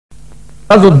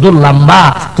যদ্দূর লম্বা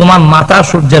তোমার মাথা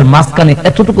সূর্যের মাঝখানে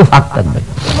এতটুকু ফাঁক থাকবে।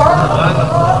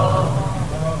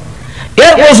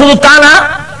 এরপর শুধু তা না,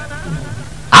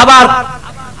 আবার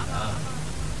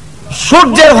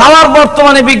সূর্যের হাওয়ার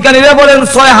বর্তমানে বিজ্ঞানীরা বলেন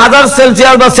 6000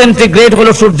 সেলসিয়াস বা সেন্টিগ্রেড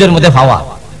হলো সূর্যের মধ্যে হাওয়া।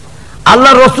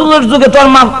 আল্লাহ রসুলের যুগে তো আর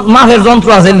মাপের যন্ত্র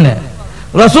আছেন না।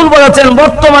 রসুল বলেছেন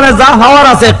বর্তমানে যা হাওয়ার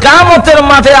আছে কিয়ামতের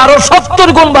মাঠে আরো 70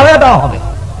 গুণ বাড়িয়ে দেওয়া হবে।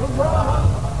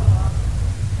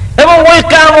 এবং ওই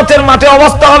কিয়ামতের মাঠে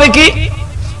অবস্থা হবে কি?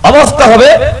 অবস্থা হবে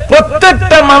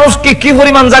প্রত্যেকটা মানুষকে কি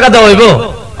পরিমাণ জায়গা দেওয়া হইব।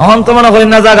 এখন তো মনে করি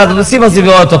না জায়গা যদি সিপাসিপি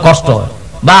হয়তো কষ্ট হয়,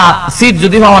 বা সিট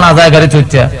যদি পাওয়া না যায় গাড়ি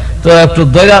চড়তে, তো একটু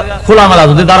দইরা খোলামেলা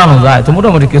যদি দাঁড়ানো যায় তো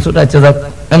মোটামুটি কিছুটা ইচ্ছে যাক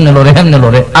এমনি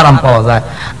লড়ে আরাম পাওয়া যায়।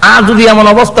 আর যদি এমন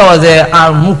অবস্থা হয় যে আর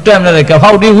মুখটা এমনি রেখে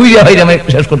ফাউডি হুইয়া হইয়া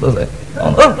শেষ করতেছে,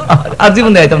 আর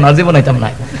জীবন আইতাম না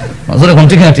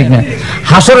ঠিক না।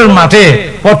 হাসরের মাঠে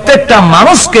প্রত্যেকটা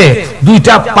মানুষকে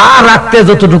 2টা পা রাখতে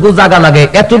যতটুকু জায়গা লাগে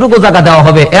এতটুকু জায়গা দেওয়া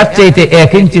হবে, এর চাইতে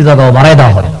 1 ইঞ্চি জায়গাও বাড়াই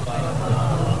দেওয়া হবে।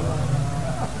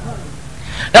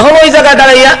 এখন ওই জায়গায়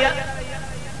দাঁড়াইয়া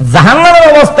জাহান্নামের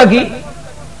অবস্থা কি?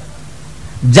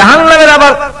 জাহান্নামের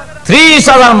আবার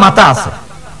 30,000 মাথা আছে,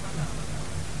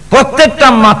 প্রত্যেকটা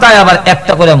মাথায় আবার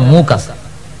একটা করে মুখ আছে,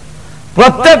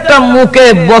 প্রত্যেকটা মুখে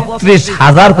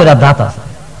 32,000 করে দাঁত আছে,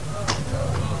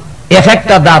 এক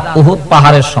একটা দাঁত উহুদ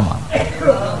পাহাড়ের সমান।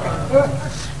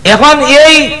 এখন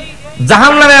এই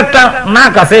জাহান্নামে একটা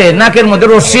নাক আছে, নাকের মধ্যে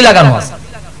রশ্মি লাগানো আছে,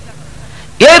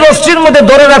 এই রশ্মির মধ্যে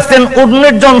ধরে রাখছেন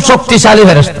 19 জন শক্তিশালী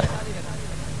ফেরেশতা।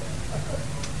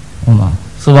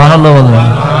 সুবহানাল্লাহ বলবেন,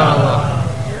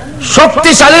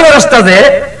 শক্তিশালী ফেরেশতা যে,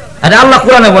 আরে আল্লাহ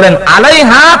কোরআনে বলেন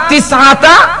আলাইহা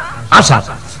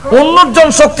 19 জন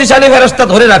শক্তিশালী ফেরেশতা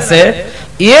ধরে রাখছে।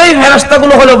 এই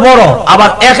ফেরেশতাগুলো হলো বড়, আবার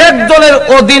এক একজনের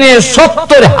অধীনে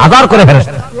 70,000 করে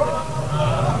ফেরেশতা।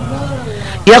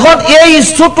 এখন এই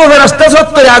ছোট ফেরেশতা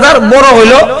 70,000, বড়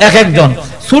হইলো এক একজন।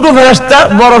 ছোট ফেরেশতা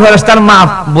বড় ফেরেশতার মাপ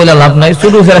বলে লাভ নাই,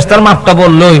 ছোট ফেরেশতার মাপটা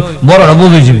বললেই বড়রা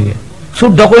বুঝে যাবে,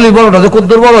 ছোটটা কইলে বড়টা যে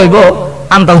কত বড় হইব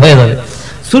আন্দাজ হয়ে যাবে।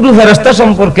 ছোট ফেরেশতা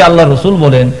সম্পর্কে আল্লাহ রাসূল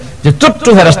বলেন যে ছোট্ট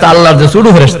ফেরেশতা, আল্লাহর যে ছোট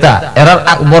ফেরেশতা এরা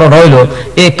বড় হইল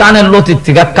এই কানের লতির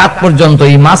থেকে কাত পর্যন্ত,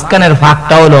 এই মাঝখানের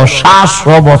ফাঁকটা হইল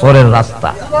 700 বছরের রাস্তা।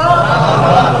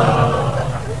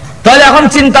 তাহলে এখন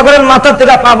চিন্তা করেন মাথা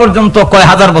থেকে পা পর্যন্ত কয়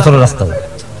হাজার বছরের রাস্তা।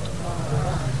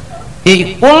 এই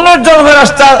 19 জন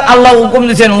ফেরেশতা আল্লাহ হুকুম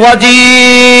দিয়েছেন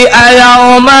ওয়াজিআ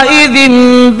ইয়াউমাইযিন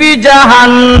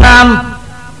বিজাহান্নাম,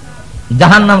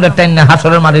 জাহান্নামরে টাইনা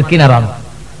হাসরের মাঠের কিনারা।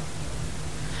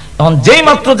 এখন যেই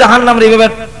মাত্র জাহান্নামের এইভাবে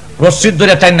রশিদ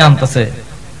ধরে টাইনা আনতেছে,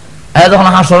 যখন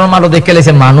হাসরের মাঠে দেখে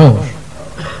লেছে মানুষ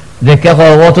দেখে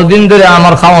অতদিন ধরে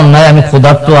আমার খাওয়ান নাই, আমি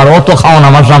ক্ষুধার্ত, আর অত খাওয়ান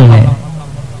আমার সামনে।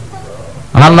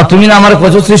 আল্লাহ তুমি না আমার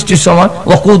কইছো সৃষ্টির সময়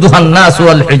ওয়াকুদুহান নাস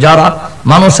ওয়াল হিজারা,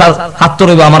 মানুষ আর হাত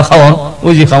ধরবে আমার খাওয়ান,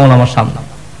 ওই যে খাওয়ান আমার সামনে।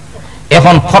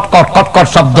 এখন খটখট খটখট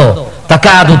শব্দ,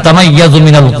 তাকাদু তামাইয়াজু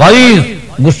মিনাল গায়জ,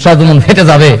 গুসা যেমন ফেটে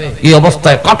যাবে এই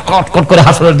অবস্থায় কটকট কট করে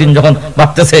হাসরের দিন যখন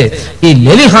বাড়তেছে, এই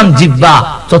লেলিহান জিহ্বা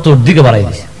চতুর্দিকে বাড়াই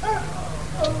দিছে।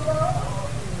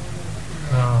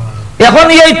 এখন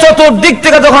এই চতুর্দিক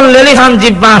থেকে যখন লেলিহান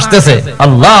জিহ্বা আসতেছে,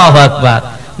 আল্লাহু আকবার,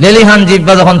 লেলিহান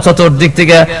জিহ্বা যখন চতুর্দিক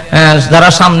থেকে যারা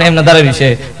সামনে এমনি দাঁড়িয়ে দিছে,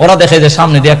 ওরা দেখে যে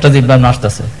সামনে দিয়ে একটা জিহ্বা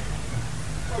আসতেছে,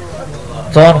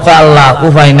 তখন আল্লাহ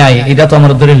উপায় নাই, এটা তো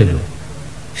আমরা ধরে নিল,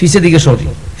 পিছের দিকে সরি,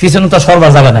 পিছনে তো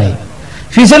সরবার যাবে নাই।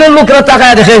 পিছনের লোকেরা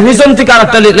তাকায় দেখে পিছন থেকে আর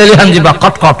একটা লেলিহান জিহ্বা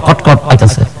কটকট কটকট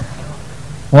পাইতেছে,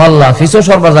 আল্লাহ পিছন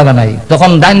সরবার জায়গা নাই। তখন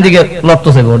ডাইন দিকে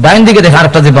লড়তেছে, ডাইন দিকে দেখে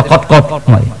আরেকটা জিহ্বা কটকট,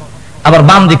 আবার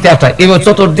বাম দিকে একটা, এবার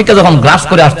চতুর্দিকে যখন গ্রাস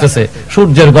করে আসতেছে,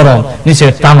 সূর্যের গরম,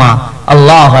 নিচের তামা,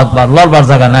 আল্লাহু আকবার, লড়বার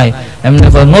জায়গা নাই। এমনি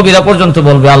নবীরা পর্যন্ত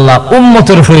বলবে আল্লাহ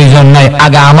উম্মতের প্রয়োজন নাই,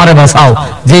 আগে আমারে বাঁচাও,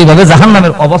 যেইভাবে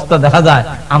জাহান্নামের অবস্থা দেখা যায়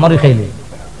আমারই খাইলে।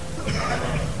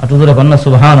 একটু জোরে বলেন না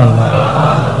সুবহানাল্লাহ।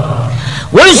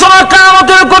 ওই সময়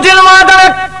কিয়ামতের কঠিন ময়দানে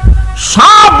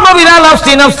সব নবীরা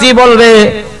নফসি নফসি বলবে,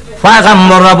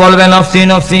 পয়গম্বররা বলবে নফসি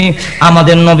নফসি,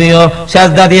 আমাদের নবীও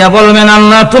সিজদা দিয়া বলবেন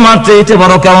আল্লাহ তোমার চেয়ে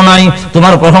বড় কেউ নাই,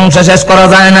 তোমার প্রশংসা শেষ করা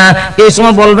যায় না। এই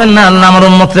সময় বলবেন না আল্লাহ আমার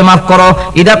উম্মতকে মাফ করো,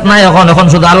 ইদাত নাই, এখন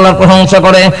শুধু আল্লাহর প্রশংসা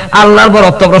করে, আল্লাহর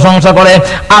বরত্ব প্রশংসা করে।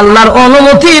 আল্লাহর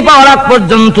অনুমতি পাওয়ার আগ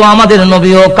পর্যন্ত আমাদের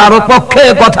নবীও কারো পক্ষে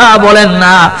কথা বলেন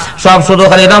না, সব শুধু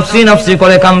খালি নফসি নফসি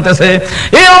করে কাঁদতেছে।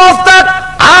 এই অবস্থা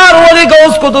আর ওলি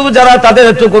গাউস কুতুব যারা, তাদের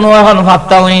একটু কোনো এখন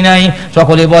ভাবতাই নাই,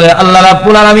 সকলে বলে আল্লাহ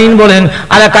রাব্বুল আলামিন বলেন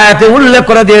আর আয়াতে উল্লেখ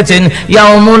করে দিয়েছেন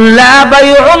ইয়াউমুল লা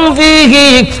বাইউন ফীহি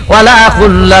ওয়ালা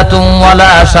খুল্লাতুন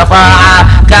ওয়ালা শাফাআ,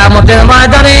 কিয়ামতের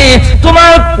ময়দানে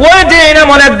তোমার ওই দিন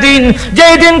এমন একদিন,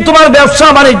 যেই দিন তোমার ব্যবসা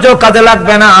বাণিজ্য কাজে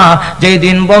লাগবে না, যেই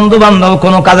দিন বন্ধু বান্ধব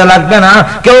কোনো কাজে লাগবে না,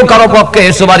 কেউ কারো পক্ষে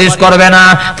সুপারিশ করবে না।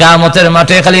 কিয়ামতের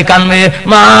মাঠে খালি কানবে,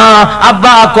 মা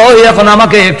আব্বা কই, এখন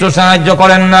আমাকে একটু সাহায্য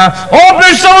করেন না। ও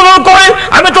পৃষ্ঠপোষক কই,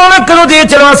 আমি তো অনেক কিছু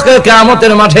দিয়েছিলাম, আজকে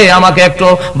কিয়ামতের মাঠে আমাকে একটু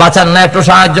বাঁচান না, একটু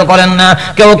সাহায্য করেন না।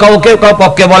 কেউ কাউকে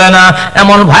পক্ষে বলে না।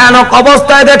 এমন ভয়ানক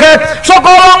অবস্থায় দেখে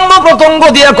সকল অঙ্গ প্রত্যঙ্গ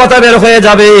দিয়ে কথা বের হয়ে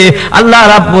যাবে। আল্লাহ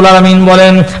রাব্বুল আলামিন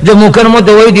বলেন যে মুখের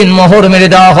মধ্যে ওই দিন মোহর মেরে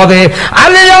দেওয়া হবে।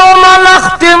 আল-ইয়াওমা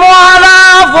নাখতিমু আলা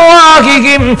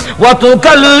আফওয়াহিহিম ওয়া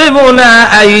তুকাল্লিমুনা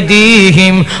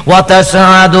আইদিহিম ওয়া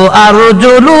তাশহাদু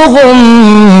আরজুলুহুম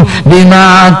বিমা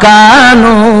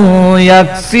কানু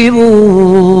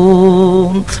ইয়াকসিবুন।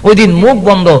 ওই দিন মুখ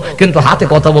বন্ধ কিন্তু হাতে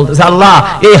কথা বলতেছে, আল্লাহ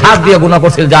এই হাত দিয়ে গুনাহ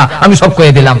করছিল, যা আমি সব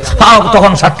কয়ে দিলাম।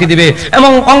 তখন সাক্ষী দিবে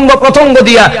এবং অঙ্গ প্রত্যঙ্গ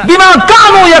দিয়া বিমা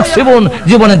কানু ইয়াকসিবুন,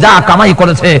 জীবনে যা কামাই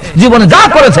করেছে, জীবনে যা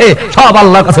করেছে সব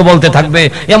আল্লাহর কাছে বলতে থাকবে।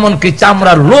 এমনকি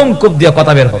চামড়ার লোম কূপ দিয়ে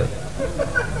কথা বের হবে।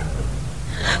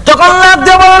 তখন লাভ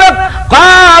দিয়ে বলবে,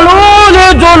 কালু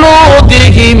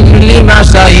লিজুলুদিহিম লিমা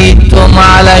শাহিদতুম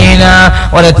আলাইনা।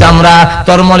 ওরে চামড়া,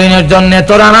 তোর মলিনের জন্য,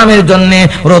 তোর আরামের জন্য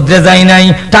রোদ্রে যাই নাই,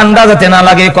 ঠান্ডা যাতে না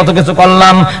লাগে কত কিছু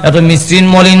করলাম, এত মসৃণ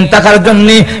মলিন থাকার জন্য,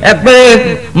 একবারে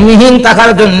মিহিন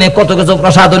থাকার জন্য কত কিছু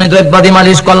প্রসাধনী দ্রব্যাদি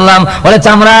মালিশ করলাম। ওরে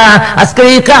চামড়া, আজকে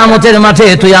এই কিয়ামতের মাঠে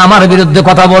তুই আমার বিরুদ্ধে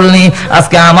কথা বলনি,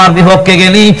 আজকে আমার বিপক্ষে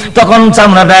গেলি। তখন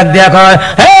চামড়া ডাক দেয়া কয়,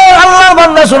 হে আল্লাহর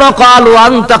বান্দা শোনো, কালু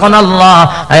আনতাকুন আল্লাহ,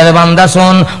 আরে বান্দা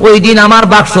শোন, ওই দিন আমার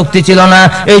বাক শক্তি ছিল না,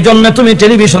 এই জন্য তুমি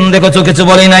টেলিভিশন দেখেছো কিছু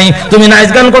বলে নাই, তুমি নাচ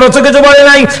গান করেছো কিছু বলে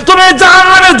নাই, তুমি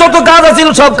জাহান্নামের যত কাজ আছিল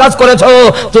সব কাজ করেছো,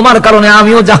 তোমার কারণে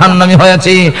আমিও জাহান্নামী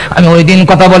হয়েছি, আমি ওই দিন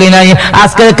কথা বলি নাই।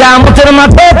 আজকে কিয়ামতের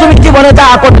মাঠে তুমি জীবনে যা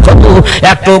করেছো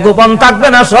একটু গোপন থাকবে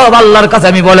না, সব আল্লাহর কাছে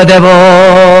আমি বলে দেব।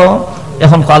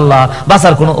 এখন আল্লাহ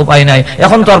বাঁচার কোনো উপায় নাই,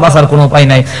 এখন তো আর বাঁচার কোনো উপায়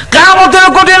নাই। কিয়ামতের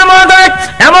কঠিন ময়দানে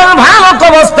এমন ভয়ানক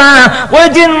অবস্থা, ওই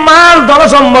দিন মাল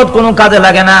ধনসম্পদ কোনো কাজে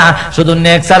লাগে না, শুধু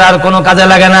নেক ছাড়া আর কোনো কাজে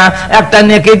লাগে না। একটা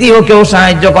নেকি দিয়েও কেউ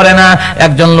সাহায্য করে না।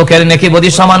 একজন লোকের নেকি বদি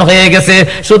সমান হয়ে গেছে,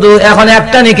 শুধু এখন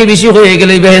একটা নেকি বেশি হয়ে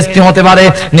গেলেই বেহেশতি হতে পারে,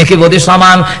 নেকি বদি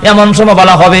সমান। এমন সময়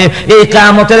বলা হবে, এই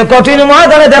কিয়ামতের কঠিন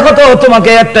ময়দানে দেখো তো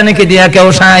তোমাকে একটা নেকি দিয়ে কেউ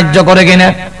সাহায্য করে কিনা।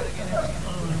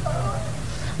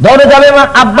 দৌড়ে যাবে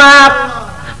আব্বা,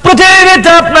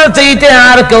 পৃথিবীতে আপনার চাইতে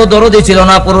আর কেউ দরদি ছিল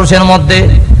না পুরুষের মধ্যে।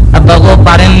 আব্বা গো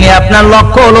পারেননি, আপনার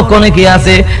লক্ষ লক্ষ নেকি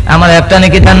আছে, আমার একটা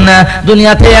নেকি দেন না।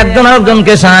 দুনিয়াতে একজন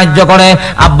আরেকজনকে সাহায্য করে।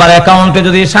 আব্বার অ্যাকাউন্টে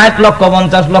যদি 60 লক্ষ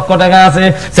 50 লক্ষ টাকা আছে,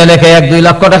 ছেলেকে 1-2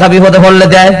 লক্ষ টাকা বিপদে পড়লে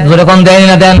দেয়, যখন দেয়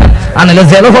না দেন, আনলে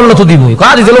জেলও পড়লো তো দিবই,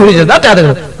 কাজ জেল হয়ে যায়,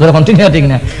 যখন ঠিক না ঠিক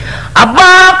না। আব্বা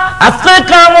আজকে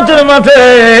কিয়ামতের মাঠে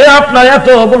আপনার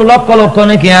এতগুলো লক্ষ লক্ষ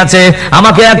নেকি আছে,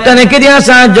 আমাকে একটা নেকি দিয়ে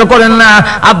সাহায্য করেন না।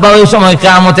 আব্বা ওই সময়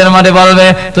কিয়ামতের মাঠে বলবে,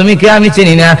 তুমি কে আমি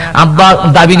চিনি না, আব্বা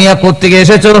দাবি নিয়ে করতে গিয়ে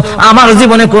এসেছো, আমার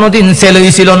জীবনে কোনোদিন ছেলেই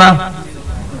ছিল না।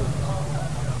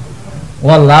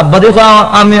 ওয়াল্লাহ আব্বা দেখো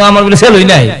আমি আমার বলে ছেলেই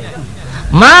নাই।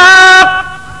 মা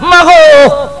মাগো,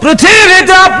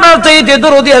 পৃথিবীতে আপনার চাইতে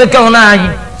দরদি আর কেউ নাই।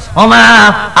 ও মা,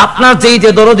 আপনার চাইতে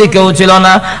দরদি কেউ ছিল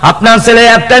না। আপনার ছেলে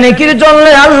একটা নেকির জন্য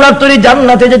আল্লাহর তৈরি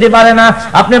জান্নাতে যেতে পারে না,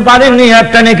 আপনি পারেননি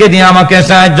একটা নেকি দিয়ে আমাকে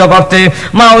সাহায্য করতে।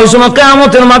 মা ওই সময়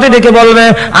কিয়ামতের মাঠে ডেকে বলবে,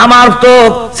 আমার তো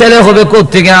ছেলে হবে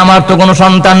কোত্থেকে, আমার তো কোনো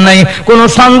সন্তান নাই, কোনো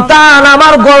সন্তান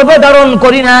আমার গর্ভে ধারণ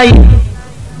করি নাই।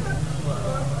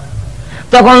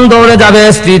 তখন দৌড়ে যাবে,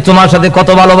 স্ত্রী তোমার সাথে কত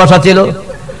ভালোবাসা ছিল,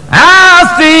 হ্যাঁ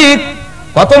স্ত্রী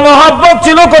কত মহব্বত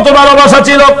ছিল, কত ভালোবাসা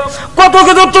ছিল, কত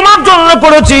কিছু তোমার জন্য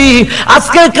করেছি,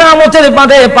 আজকে কিয়ামতের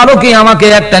মাঠে পারো কি আমাকে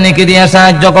একটা নেকি দিয়ে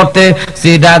সাহায্য করতে?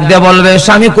 সে ডাক দিয়ে বলবে,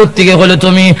 স্বামী কোত্থেকে হলে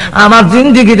তুমি, আমার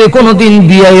জিন্দেগিতে কোনোদিন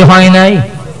বিয়ে হয় নাই।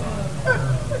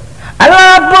 আল্লাহ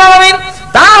রাব্বুল আলামিন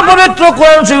তার পবিত্র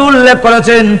কোরআন শরীফে উল্লেখ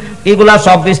করেছেন, এগুলা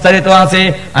সব বিস্তারিত আছে,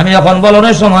 আমি এখন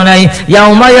বলার সময় নাই।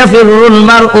 ইয়াউমা ইয়াফিরুল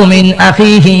মারউ মিন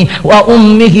আখিহি ওয়া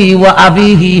উম্মিহি ওয়া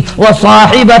আবিহি ওয়া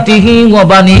সাহিবাতিহি ওয়া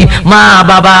বানি। মা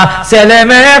বাবা ছেলে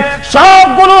মেয়ে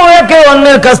সবগুলো একে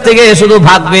অন্যের কাছ থেকে শুধু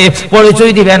ভাগবে,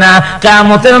 পরিচয় দিবে না।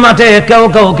 কিয়ামতের মাঠে কেউ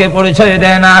কাউকে পরিচয়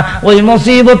দেয় না। ওই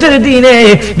মুসিবতের দিনে,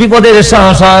 বিপদের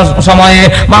সময়ে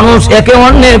মানুষ একে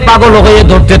অন্যের পাগল হয়ে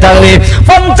ধরতে থাকবে।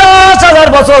 50,000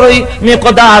 বছর, ওই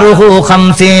মিকদারুহু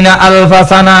 50,000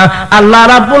 সানা। আল্লাহ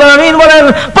রাব্বুল আলামিন বলেন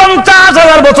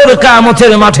 50,000 বছর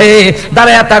কিয়ামতের মাঠে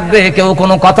দাঁড়ায় থাকবে, কেউ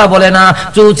কোনো কথা বলে না,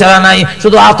 চুপচাপ নাই,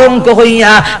 শুধু আতঙ্ক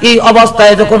হইয়া এই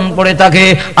অবস্থায় যখন পড়ে থাকে।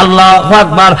 আল্লাহু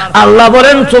আকবার। আল্লাহ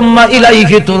বলেন সুম্মা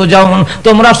ইলাইহি তুরজাউন,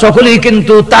 তোমরা সকলেই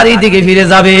কিন্তু তারই দিকে ফিরে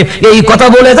যাবে। এই কথা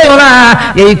বলে যাও না,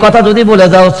 এই কথা যদি বলে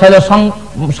যাও ছেলে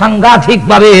সাংঘাতিক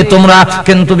ভাবে তোমরা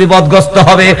কিন্তু বিপদগ্রস্ত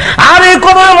হবে। আর এই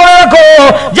কথা মনে রাখো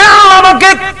যে আল্লাহ আমাকে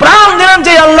প্রাণ দিলেন,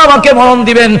 যে আল্লাহ আমাকে মরণ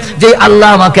দিবেন, যে আল্লাহ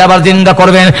আমাকে আবার জিন্দা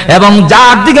করবেন, এবং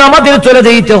যার দিকে আমাদের চলে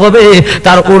যেতে হবে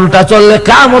তার উল্টা চললে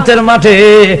কিয়ামতের মাঠে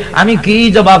আমি কি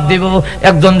জবাব দিব?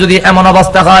 একজন যদি এমন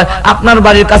অবস্থা হয়, আপনার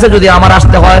বাড়ির কাছে যদি আমার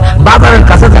আসতে হয়, বাজারের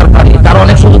কাছে যার বাড়ি তার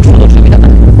অনেক সুযোগ সুবিধা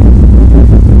থাকে।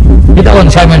 এটা কোন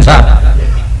চেয়ারম্যান সাহেব,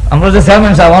 আমরা যে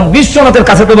চেয়ারম্যান সাহেব বিশ্বনাথের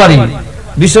কাছে তো বাড়ি,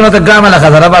 বিশ্বনাথের গ্রাম এলাকা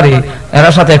যারা বাড়ি এরা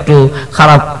সাথে একটু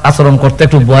খারাপ আচরণ করতে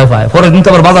একটু ভয় পায়, পরে কিন্তু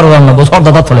আবার বাজার রান্নাবো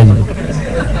সর্দার চলে যাবে,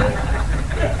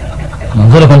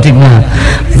 যেরকম ঠিক না।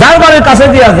 যার বাড়ির কাছে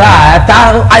দিয়া যায়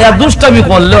তার আয়া দুষ্টামি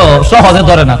করলেও সহজে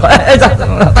ধরে না,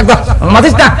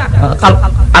 মাতিস না,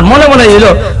 আর মনে মনে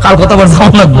এলো কাল কথা বলে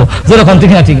যাওয়া লাগবো, যেরকম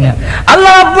ঠিক না ঠিক না।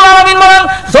 আল্লাহ রাব্বুল আলামিন বলেন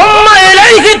সুম্মা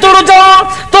ইলাইহি তুরজাউন,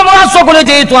 তোমরা সকলে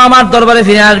যেহেতু আমার দরবারে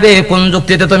ফিরে আসবে, কোন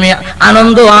যুক্তিতে তুমি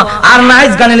আনন্দ আর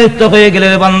নাইস গানে লিপ্ত হয়ে গেলে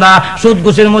রে বান্দা? সুদ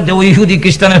ঘুষের মধ্যে ওই ইহুদি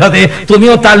খ্রিস্টানের সাথে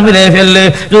তুমিও তাল মিলিয়ে ফেললে।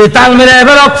 যদি তাল মিলিয়ে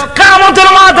ফেলো কিয়ামতের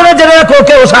মাঠে জেনে রাখো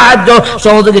কেউ সাহায্য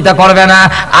সহযোগিতা করবে না।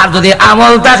 আর যদি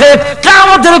আমল থাকে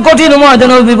কিয়ামতের কঠিন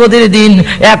ময়দানে বিপদের দিন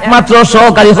একমাত্র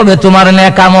সহকারী হবে তোমার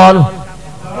নেক আমল,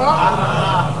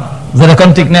 যেরকম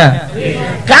ঠিক না।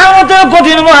 কিয়ামতের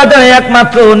কঠিন ময়দানে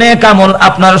একমাত্র নেক আমল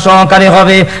আপনার সহকারী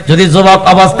হবে। যদি যুবক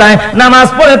অবস্থায় নামাজ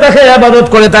পড়ে থাকে, ইবাদত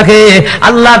করে থাকে,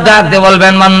 আল্লাহ ডাক দিয়ে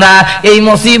বলবেন বান্দা এই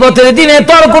মুসিবতের দিনে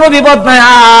তোর কোনো বিপদ নাই,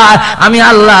 আর আমি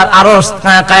আল্লাহর আরশ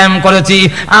কায়েম করেছি,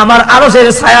 আমার আরশের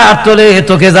ছায়ার তলে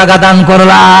তোকে জায়গা দান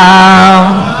করলাম।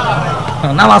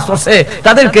 নামাজ পড়ছে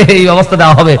তাদেরকে এই অবস্থা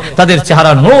দেওয়া হবে, তাদের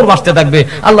চেহারা নূর ভাসতে থাকবে।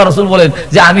 আল্লাহ রাসূল বলেন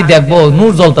যে আমি দেখবো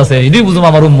নূর জ্বলতেছে, এটাই বুঝুম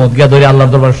আমার উম্মত গিয়া ধরে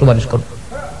আল্লাহর দরবারে সুপারিশ করবে।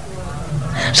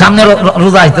 সামনে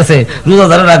রোজা আসতেছে, রোজা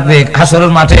যারা রাখবে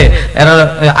হাসরের মাঠে এরা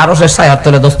আরশের ছায়ার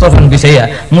তলে দস্তরখান বিছাইয়া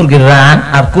মুরগির রান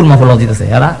আর কুরমা পোলাও দিতেছে,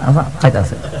 এরা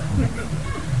খাইতেছে।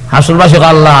 হাসরবাসী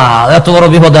আল্লাহ এত বড়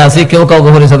বিপদে আছি, কেউ কাউকে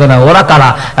পরিচয় না, ওরা কারা,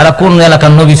 এরা কোন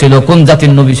এলাকার নবী ছিল, কোন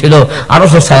জাতির নবী ছিল?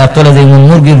 আরশের ছায়ার তলে যে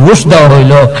মুরগির রুশ দেওয়া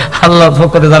হইলো আল্লাহর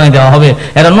পক্ষ থেকে জানাই দেওয়া হবে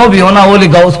এরা নবীও না, ওলি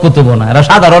গাউস কুতুবও না, এরা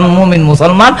সাধারণ মুমিন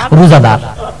মুসলমান রোজাদার।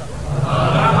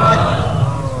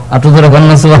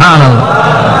 সুবহানাল্লাহ।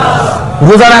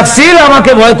 রোজা রাখছিল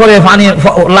আমাকে ভয় করে, পানি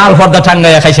লাল পর্দা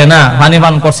টাঙ্গাইয়া খাইছে না, পানি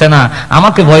পান করছে না,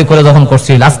 আমাকে ভয় করে যখন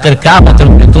করছিল, আজকের কিয়ামতের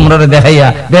তোমরা দেখাইয়া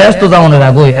বেহেশত যাওয়ার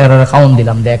আগে এরা খাওন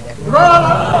দিলাম দেখ।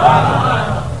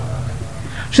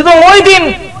 শুধু ওই দিন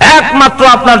একমাত্র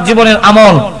আপনার জীবনের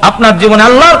আমল, আপনার জীবনে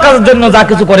আল্লাহর কাজের জন্য যা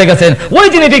কিছু করে গেছেন ওই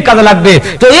দিন এটি কাজে লাগবে।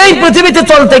 তো এই পৃথিবীতে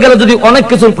চলতে গেলে যদি অনেক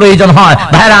কিছুর প্রয়োজন হয়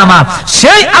ভাইরা আমার,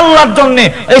 সেই আল্লাহর জন্য,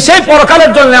 সেই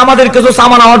পরকালের জন্য আমাদের কিছু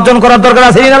সামান অর্জন করার দরকার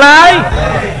আছে না নাই?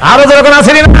 আরো দরকার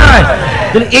আছে না নাই?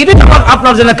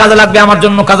 আপনার জন্য কাজে লাগবে, আমার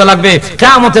জন্য কাজে লাগবে।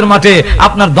 কিয়ামতের মাঠে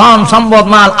আপনার ধন সম্পদ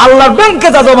মাল আল্লাহর ব্যাংকে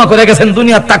যা জমা করে গেছেন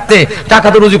দুনিয়ার থাকতে, টাকা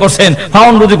তো রুজি করছেন,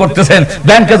 ফাউন্ড রুজি করতেছেন,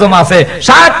 ব্যাংকে জমা আছে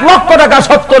 60 লক্ষ টাকা,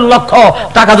 70 লক্ষ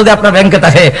টাকা যদি আপনার ব্যাংকে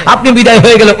থাকে, আপনি বিদায়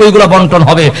হয়ে গেলে ওইগুলো বন্টন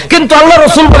হবে। কিন্তু আল্লাহ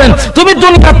রাসূল বলেন তুমি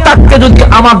দুনিয়ার থাকতে যদি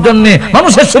আমার জন্য,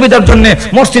 মানুষের সুবিধার জন্য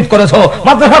মসজিদ করেছো,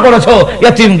 মাদ্রাসা করেছো,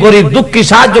 ইতিম গরিব দুঃখী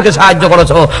সাহায্যকে সাহায্য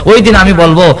করেছো, ওই দিন আমি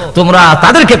বলবো তোমরা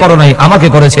তাদেরকে করো নাই, আমাকে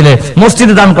করেছিলে।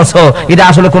 মসজিদে দান করছো, এটা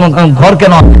আসলে কোন ঘর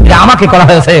কেন, এটা আমাকে করা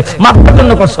হয়েছে। মাদ্রাসার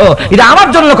জন্য করছো, এটা আমার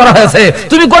জন্য করা হয়েছে।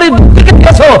 তুমি গরিব দুঃখীকে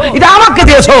দিয়েছো, এটা আমাকে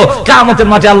দিয়েছো। কিয়ামতের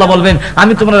মাঠে আল্লাহ বলবেন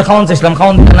আমি তোমরা খাওয়ান চাইছিলাম,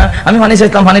 খাওয়ান দিলে না, আমি পানি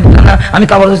চাইছিলাম, পানি দিলে না, আমি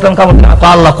কাপড় চাইছিলাম, কাপড় দিলে না।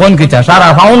 আল্লাহ কোন কিটা সারা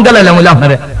ফাউন দিলাম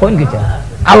আপনারে, কোন কিটা?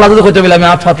 আল্লাহ যদি কইতে বলে আমি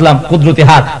হাত ফাতলাম কুদরতি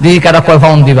হাত দিয়ে কারা কয়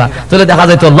ফাউন দিবা, তাহলে দেখা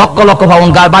যায় তো লক্ষ লক্ষ ফাউন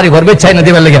বাড়ি ঘর বেচাই না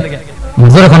দিবার লেগে।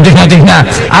 ঠিক না?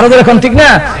 আরো এখন ঠিক না?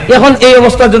 এখন এই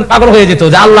অবস্থার জন্য পাগল হয়ে যেত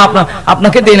যে আল্লাহ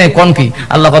আপনাকে দেয় নাই, কোন কি?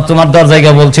 আল্লাহ তোমার দরজায়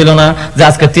গিয়ে বলছিল না যে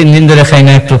আজকে 3 দিন ধরে খাই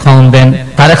না, একটু খাওয়ান দেন,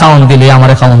 তারে খাওয়ান দিলে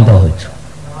আমারে খাওয়ান দেওয়া হয়েছে।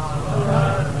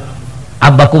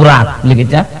 আব্বা কুবরাত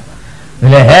লিখিটা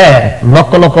হ্যাঁ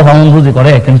লক্ষ লক্ষ ফাউন রুজি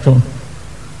করে, কিন্তু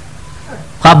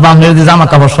জামা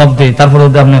কাপড় সব দেয়, তারপরে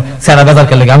আপনি সেরা বেজার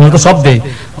কে লেগে আমি তো সব দেই,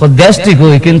 দেশ ঠিক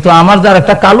হই, কিন্তু আমার যার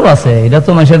একটা কালো আছে এটা তো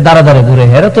মানুষের দ্বারা দ্বারা ঘুরে,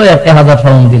 হেরা তো 1000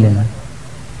 ফাউন দিলে না,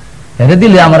 হেরে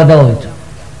দিলে আমার দেওয়া হইতো।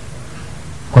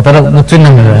 কথাটা বুঝছেন না?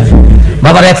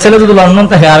 বাবার এক ছেলে যদি লন্ডন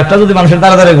থাকে, আরেকটা যদি মানুষের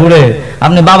দ্বারা দ্বারা ঘুরে,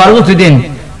 আপনি বাবার রুচি দিন,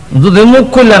 যদি মুখ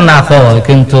খুললেন না হয়,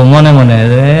 কিন্তু মনে মনে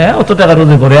অত টাকা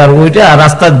রুজি করে আর ওইটা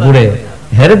রাস্তায় ঘুরে,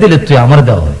 হেরে দিলে তুই আমার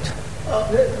দেওয়া হইতো।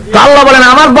 আল্লাহ বলেন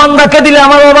আমার বান্দাকে দিলে,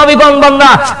 আমার অভাবী বান্দা,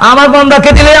 আমার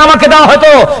বান্দাকে দিলে আমাকে দেওয়া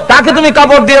হয়তো। তাকে তুমি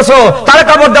কাপড় দিয়েছো, তারে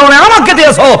কাপড় দেওয়া নাই, আমাকে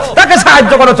দিয়েছো। তাকে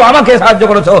সাহায্য করেছো, আমাকে সাহায্য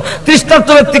করেছো। তৃষ্ণার্ত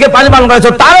ব্যক্তিকে পানি পান করেছো,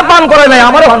 তারে পান করে নাই,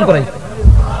 আমারও পান করে।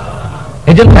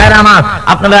 এই জন্য ভাইরা আমার,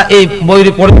 আপনারা এই বইয়ের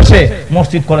পরিবেশে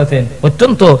মসজিদ করেছেন,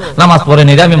 অত্যন্ত নামাজ পড়েন,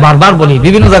 এটা আমি বারবার বলি,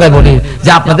 বিভিন্ন জায়গায় বলি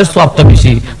যে আপনাদের সওয়াবটা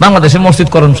বেশি, বাংলাদেশে মসজিদ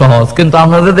করণ সহজ, কিন্তু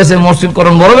আপনাদের দেশে মসজিদ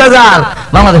করণ বড় বেজাল।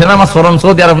 বাংলাদেশে নামাজ পড়ন,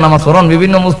 সৌদি আরব নামাজ পড়ন,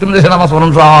 বিভিন্ন মুসলিম দেশে নামাজ পড়ন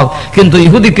সহজ, কিন্তু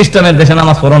ইহুদি খ্রিস্টানের দেশে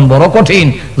নামাজ পড়ন বড় কঠিন।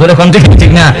 জোরে কোন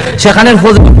ঠিক না? সেখানের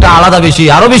ফজিলতটা আলাদা বেশি,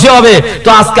 আরো বেশি হবে। তো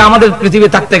আজকে আমাদের পৃথিবী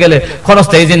থাকতে গেলে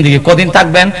খরচটা এই জিন্দেগি কদিন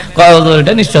থাকবেন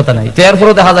এটা নিশ্চয়তা নাই। তো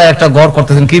এরপরে দেখা যায় একটা ঘর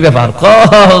করতেছেন, কি ব্যাপার?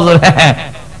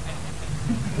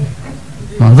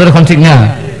 এখন ঠিক না,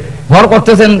 ঘর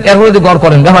করতেছেন, এরপরে যদি ঘর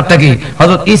করেন ব্যাপারটা কি?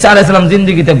 হযরত ঈসা আলাইহিস সালাম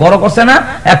জিন্দেগিতে ঘর করছে না,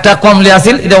 একটা কমলি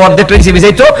আছিল, এটা অর্ধেকটা হিসেবে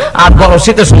চাইতো, আর বড়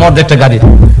শীতের সময় অর্ধেকটা গাড়ি,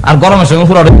 আর গরমের সময়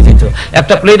পুরো অর্ধেক চাইতো,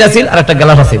 একটা প্লেট আছিল আর একটা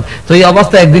গ্লাস আছিল। তো এই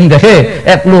অবস্থায় একদিন দেখে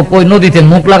এক লোক ওই নদীতে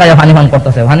মুখ লাগাইয়া পানি পান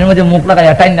করতেছে, পানির মধ্যে মুখ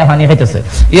লাগাইয়া টাইনা পানি খাইতেছে।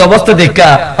 এই অবস্থা দেখা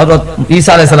হযরত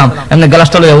ঈসা আলাইহিস সালাম এমনি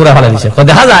গ্লাসটা লইয়া উড়ে ফেলাই দিছে।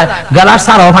 দেখা যায় গ্লাস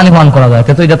ছাড়াও পানি পান করা যায়,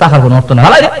 কিন্তু এটা টাকার কোনো অর্থ না।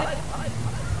 ফেলাই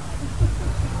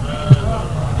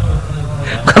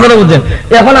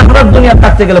এখন আমরা দুনিয়া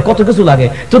থাকতে গেলে কত কিছু লাগে,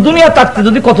 তো দুনিয়া থাকতে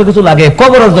যদি কত কিছু লাগে,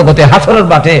 কবরের জগতে হাসরের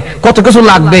বাটে কত কিছু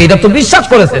লাগবে, এটা তো বিশ্বাস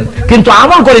করেছেন, কিন্তু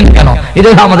আমল করেন কেন? এটা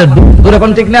আমাদের দূর,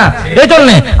 এখন ঠিক না? এই জন্য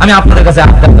আমি আপনাদের কাছে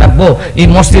আবদার রাখবো, এই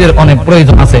মসজিদের অনেক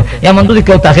প্রয়োজন আছে। এমন যদি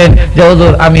কেউ থাকেন যে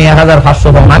হুজুর আমি 1500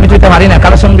 পাউন্ড আমি দিতে পারি না,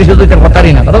 কালেকশন বেশি দিতে পারি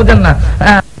না, কথা বলছেন না,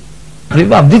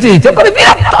 দিতে দিতে করে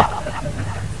বিরক্ত,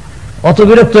 অত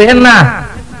বিরক্ত এর না।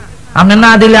 আপনি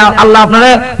না দিলে আল্লাহ আপনারা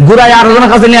ঘুরাই আরো জনের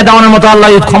কাছে নিয়ে দেওয়ানোর মতো আল্লাহ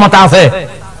ক্ষমতা আছে।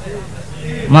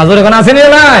 মাজুর এখন আছে নিয়ে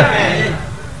নাই?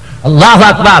 আল্লাহু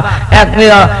আকবার। এক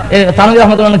তানভীর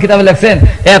রহমাতুল্লাহ কিতাবে লিখছেন,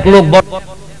 এক লোক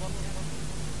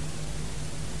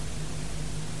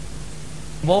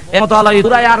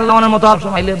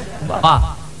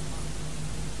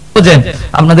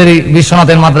আপনাদের এই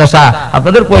বিশ্বনাথের মাদ্রাসা,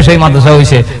 আপনাদের পয়সায় মাদ্রাসা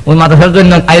হয়েছে, ওই মাদ্রাসার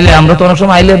জন্য আইলে আমরা তো অনেক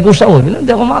সময় আইলে বসা হই,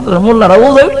 দেখো মাদ্রাসা মোল্লারা ও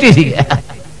ঠিক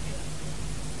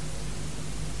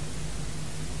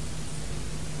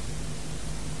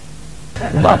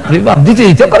দিতে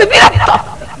দিতে করে বিরক্ত,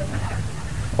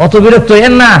 অত বিরক্ত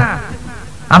এর না।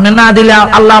 আপনি না দিলে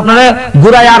আল্লাহ আপনারা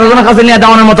ঘুরাই আরো জনের কাছে নিয়ে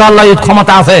দেওয়ানোর মতো আল্লাহ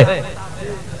ক্ষমতা আছে।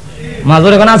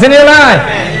 মাজুর এখন আছে নিয়ে নাই?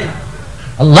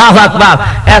 আল্লাহু আকবার।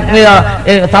 এক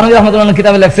তানভীর রহমাতুল্লাহ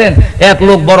কিতাবে লিখছেন, এক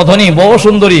লোক বড় ধনী, বড়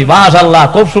সুন্দরী, মাশাআল্লাহ,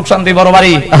 খুব সুখ শান্তি, বড়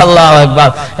বাড়ি, আল্লাহু আকবার।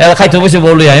 খাইতে বসে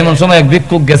বলিয়া এমন সময় এক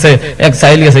ভিক্ষুক গেছে, এক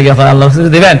সাইল গেছে, গিয়া আল্লাহ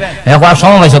দিবেন, এখন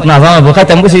সময় হইছত না,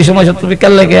 খাইতাম বসে এই সময় সত্য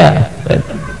বিকাল লেগে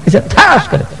ঠাস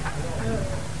করে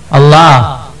আল্লাহ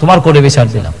তোমার করে বিচার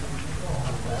দিলাম,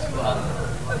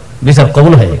 বিচার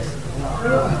কবুল হয়ে গেছে।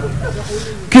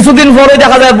 কিছুদিন পরে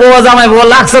দেখা যায় বউ জামাই বউ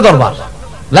লাগছে দরবার,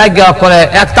 লাগিয়া করে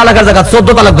এক তালাকের জায়গা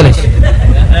 14 তালাক দিয়েছে।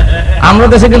 আমরা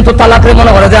দেশে কিন্তু তালাকের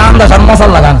মনে করে যে আন্দাজ আর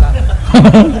মশাল লাগান,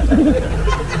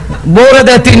 বউরে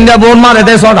দেয় 3টা, বউ মারে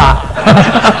দেয় 6টা।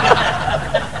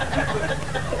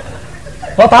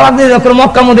 তালাক দিয়ে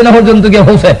মক্কা মদিনা পর্যন্ত গিয়ে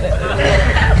পৌঁছে,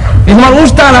 তোমার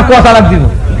উস্তা না কোয়া তালাক দিব,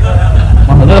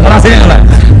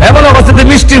 এমন অবস্থাতে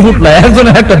মিষ্টি ফুটলা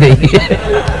একজনের একটা দেই।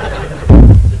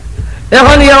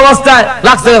 এখন এই অবস্থায়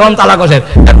লাগছে, এখন তালাক হোসেন,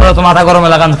 এরপরে তো মাথা গরমে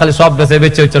লাগান, খালি সব বেঁচে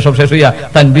বেঁচে হচ্ছে, সব শেষ হইয়া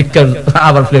তাই ভিক্ষার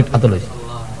আবার প্লেট হাতে লইছে।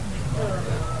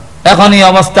 এখন এই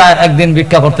অবস্থায় একদিন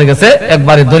ভিক্ষা করতে গেছে,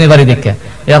 একবারে ধনী বাড়ি ভিক্ষা।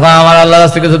 এখন আমার আল্লাহ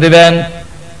রাস্তা কিছু দিবেন,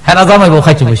 হ্যাঁ না জামাইবো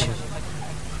খাইতে বসি,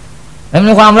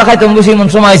 এমনি আমরা খাইতে বসি, এমন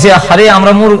সময় আছে আরে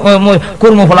আমরা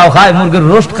কুরমো পোলাও খাই, মুরগির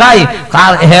রোস্ট খাই,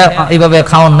 কার হ্যাঁ এইভাবে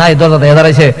খাওয়ান নাই। দরজাতে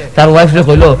দাঁড়াইছে, তার ওয়াইফরে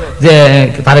কইলো যে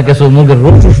তারে কিছু মুরগির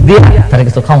রোস্ট দিয়া তারে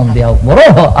কিছু খাওয়ান দিয়া, বড়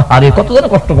আরে কত জন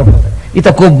কষ্ট করতেছে,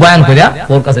 এটা খুব বয়ান করিয়া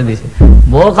ওর কাছে দিয়েছে।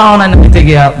 বউ খাওয়া নাই নিতে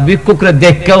গিয়া ভিক্ষুকরে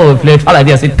দেখেও প্লেট ফালাই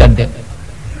দিয়া চিৎকার দেয়,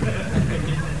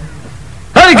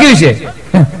 কি হয়েছে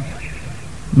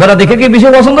বেড়া দেখে কি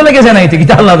বিষয় পছন্দ লেগেছে না, এটা কি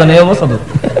আল্লাহ জানে এই অবস্থা।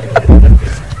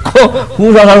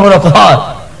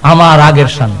 আমার আগের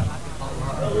সামনে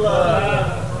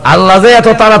আল্লাহ যে এত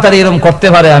তাড়াতাড়ি এরকম করতে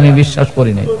পারে আমি বিশ্বাস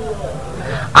করি নাই।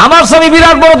 আমার স্বামী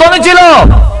বিরাট বড় ধনী ছিল,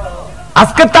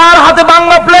 আজকে তার হাতে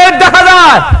বাংলা প্লেট দেখা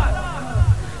যায়,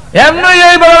 এমনি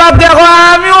এই বড় রাত দেখো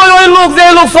আমি ওই লোক যে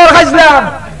লোক সর খাইছিলাম,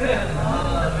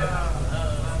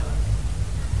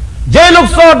 যে লোক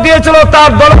সর দিয়েছিল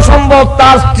তার দল সম্ভব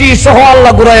তার স্ত্রী সহ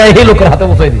আল্লাহ ঘুরাইয়া এই লোকের হাতে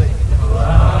বসাই দিয়েছে।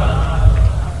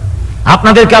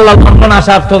 আপনাদেরকে আল্লাহ লন্ডন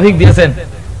আসার তৌফিক দিয়েছেন,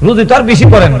 রুজি তো আর বেশি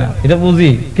করেন না, এটা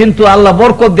বুঝি, কিন্তু আল্লাহ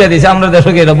বরকত দিয়ে দিয়েছে, আমরা দেশে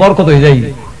এটা বরকত হয়ে যাই।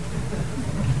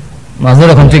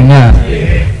 এখন ঠিক না?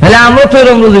 তাহলে আমরা তো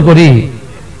এরকম রুজি করি,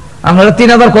 আমরা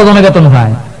 3000 কজনে বেতন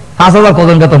পাই, 5000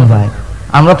 কজন বেতন পাই,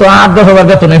 আমরা তো 8-10 হাজার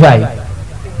বেতনে পাই,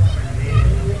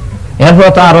 এরপর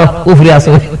তো আরো উপরে আছে,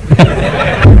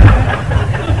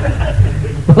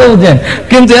 বুঝছেন?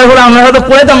 কিন্তু এরপরে আমরা হয়তো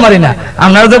পড়েতাম পারি না,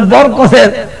 আমরা হয়তো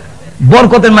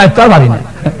বরকতের মাইক তো আর পারি না,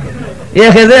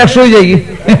 1000 100 যাই।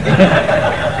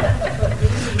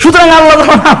 সুতরাং আল্লাহ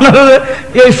আপনাদের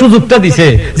এই সুযোগটা দিছে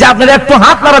যে আপনারা একটু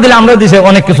হাত নাড়া দিলে আমরা দিছে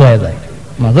অনেক কিছু হয়ে যায়।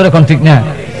 মাজুর এখন ঠিক না,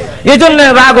 এই জন্য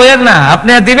রাগ হয়ে না, আপনি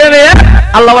দিবেন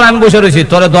আল্লাহ বলে আমি বসে রয়েছি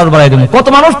তোরে 10 বাড়াই দেবো। কত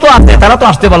মানুষ তো আছে তারা তো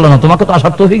আসতে পারলো না, তোমাকে তো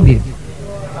আসার তৌফিক দিয়েছি।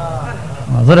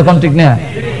 মাজুর এখন ঠিক না,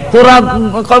 তোরা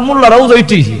মোল্লারাও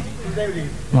যাইতেছি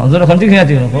মাজুর এখন ঠিক না,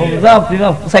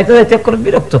 চাইতে চাইতে করে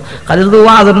বিরক্ত খালি যদি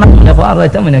ওয়াজের না আর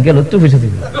যাইতাম না গেল একটু পয়সা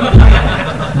দিবে।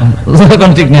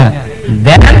 এখন ঠিক না,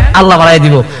 দেন আল্লাহ বাড়াই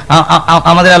দিব।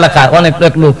 আমাদের এলাকায় অনেক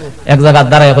লোক এক জায়গা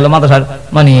দাঁড়ায় হলো মাদ্রাসার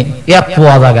মানে 1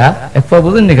 পোয়া জায়গা, 1 পোয়া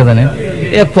বুঝেন নি কে জানেন,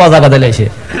 1 পোয়া জায়গা দিলাইছে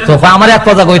তো আমার 1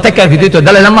 পোয়া জায়গা ওই থেকে আর কি তো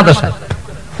দিলাম মাদ্রাসায়।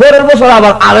 পরের বছর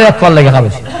আবার আরো 1 পোয়া লেগে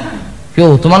খাবেছি। কেউ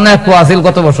তোমার না 1 পোয়া আছিল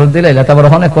গত বছর দিলাইলা, তারপর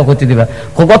অনেক পোয়া করতে দিবা।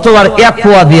 গতবার 1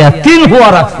 পোয়া দিয়া 3 পোয়া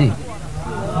রাখছি।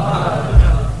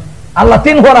 আল্লাহ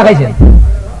 3 পোয়া রাখাইছেন,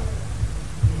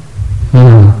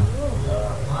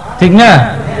 ঠিক না?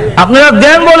 আপনারা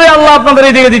দেন বলে আল্লাহ আপনাদের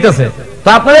এই দিকে দিতেছে। তো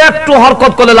আপনারা একটু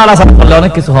হরকত করলে লাড়াছাড়া করলে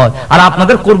অনেক কিছু হয়। আর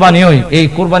আপনাদের কুরবানি এই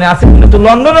কুরবানি আছে কিন্তু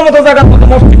লন্ডনের মতো জায়গার মধ্যে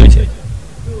মসজিদ হয়েছে,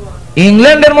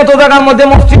 ইংল্যান্ডের মতো জায়গার মধ্যে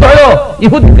মসজিদ হলো,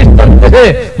 ইহুদি খ্রিস্টান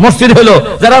মসজিদ হলো,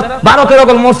 যারা ভারতের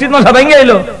রকম মসজিদ মাথা ভেঙে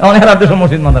এলো এমন হেরার দেশের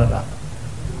মসজিদ মাথাটা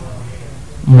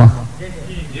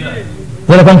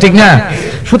এরকম, ঠিক না?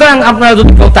 সুতরাং আপনারা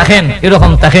যদি কেউ থাকেন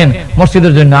এরকম থাকেন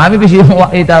মসজিদের জন্য, আমি বেশি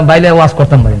এটা বাইরে ওয়াজ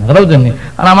করতাম পারি না কথা বুঝছেন,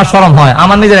 আর আমার শরম হয়।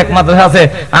 আমার নিজের এক মাদ্রাসা আছে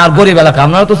আর গরিব এলাকা,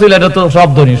 আপনারা তো সিলেটে তো সব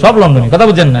ধনী সব লন্ডনী কথা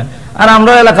বুঝছেন না, আর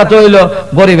আমরা এলাকা তো হইলো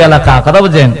গরিব এলাকা কথা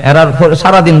বুঝছেন। এরা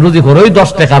সারাদিন রুজি করে ওই 10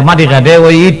 টাকার মাটি কাটে,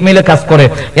 ওই ইট মিলে কাজ করে,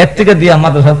 এর থেকে দিয়ে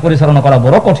মাদ্রাসা পরিচালনা করা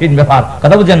বড় কঠিন ব্যাপার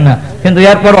কথা বুঝছেন না। কিন্তু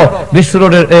এরপরও বিশ্ব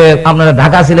রোডের আপনারা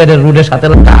ঢাকা সিলেটের রোডের সাথে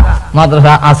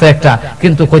মাদ্রাসা আছে একটা,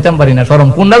 কিন্তু কইতাম পারি না, শরম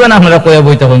কোন যাবেন আপনারা কয়ে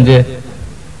বই তখন যে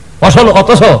আসল।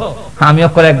 অথচ আমি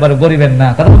করে একবার গরিবের না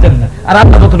কথা বুঝছেন না। আর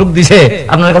আল্লাহ যতটুকু দিছে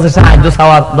আপনার কাছে সাহায্য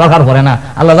চাওয়ার দরকার পড়ে না,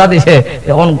 আল্লাহ যা দিছে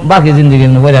বাকি জিন্দিগি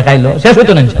বইরা খাইলো শেষ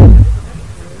হইতো না।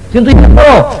 কিন্তু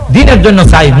দিনের জন্য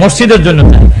চাই, মসজিদের জন্য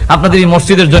চাই, আপনাদের এই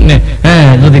মসজিদের জন্য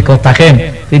যদি কেউ থাকেন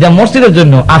এটা মসজিদের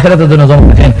জন্য আখিরাতের জন্য জমা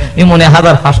রাখেন। এই মনে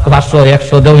 1000 500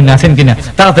 100 দেউন আছেন কিনা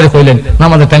তাড়াতাড়ি কইলেন,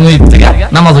 নামাজের টাইম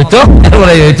নামাজ হইতো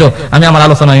এরপরে হইতো। আমি আমার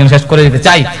আলোচনা শেষ করে দিতে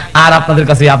চাই। আর আপনাদের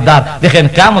কাছে আবদার, দেখেন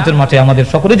কিয়ামতের মাঠে আমাদের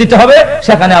সকলে দিতে হবে,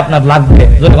 সেখানে আপনার লাগবে,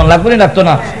 যখন লাগবে না লাগতো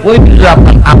না, ওই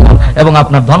আপনার আমল এবং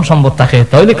আপনার ধন সম্পদ থাকে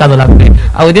তাহলে কাজে লাগবে,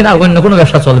 আর ওই দিন আর অন্য কোনো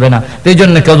ব্যবসা চলবে না। এই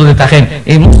জন্য কেউ যদি থাকেন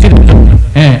এই মসজিদ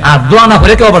আর দোয়া না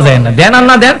করে কেউ আবার যায় না, দেন আর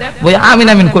না দেন ওই আমিন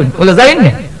আমিন কই বলে যাই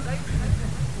না,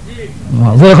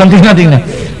 ঠিক না ঠিক না,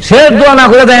 শেষ দোয়া না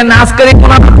করে দেন না। আজকের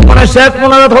শেষ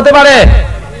মোনাজাত হতে পারে।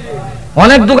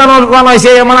 অনেক দোকান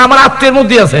হয়েছে, মানে আমার আত্মীয়ের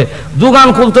মধ্যে আছে, দোকান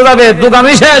খুলতে যাবে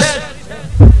দোকানই শেষ,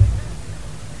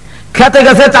 খেতে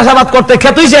গেছে চাষাবাদ করতে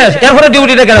খেতেই শেষ, এরপরে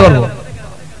ডিউটিটা কেন করবো?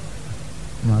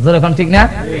 এখন ঠিক না?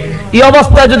 এই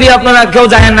অবস্থায় যদি আপনারা কেউ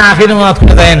যায় না আখির মোনাজাত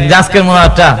করে দেন যে আজকের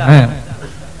মোনাজাতটা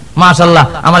মাশাআল্লাহ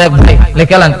আমার এক ভাই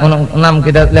লেখেলেন, নাম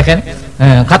কি লেখেন,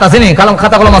 খাতা আছে নি,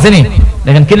 খাতা কলম আছে নি,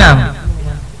 দেখেন কি নাম,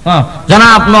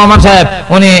 জনাব নোমান সাহেব,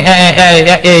 উনি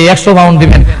 100 পাউন্ড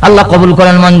দিবেন। আল্লাহ কবুল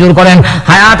করেন, মঞ্জুর করেন,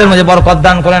 হায়াতের মধ্যে বরকত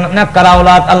দান করেন, নেককার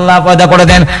আওলাদ আল্লাহ পয়দা করে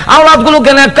দেন,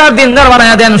 আওলাদগুলোকে নেককার দিনদার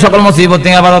বানায়া দেন, সকল মুসিবত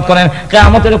থেকে ইবাদত করেন,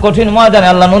 কিয়ামতের কঠিন ময়দানে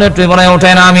আল্লাহ নূরের টুপি বানায়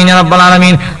ওঠেন, আমিন ইয়া রাব্বাল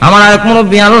আলামিন। আমার এক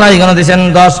মুরব্বি আল্লাহ এখানে দিয়েছেন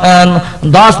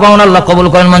 10 পাউন্ড, আল্লাহ কবুল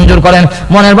করেন, মঞ্জুর করেন,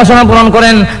 মনের বাসনা পূরণ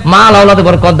করেন, মাল আওলাদে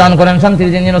বরকত দান করেন, শান্তির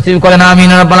জিন্দেগি নসিব করেন, আমিন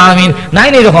ইয়া রাব্বাল আলামিন। নাই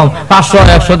এরকম 500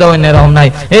 100 দেওয়া এরকম নাই,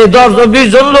 এই 10-20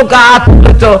 জন লোক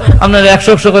আপনার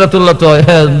 100 করে তুললো তো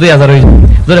 2000 হয়ে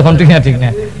যাবে, এখন ঠিক না ঠিক না?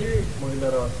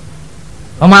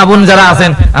 মা বোন যারা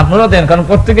আছেন আপনারাও দেন, কারণ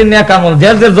প্রত্যেকের নিয়ে কামল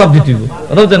যার যার জব দিতে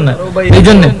বুঝছেন না, এই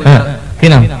জন্য কি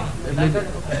নাম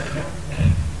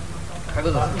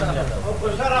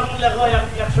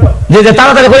যে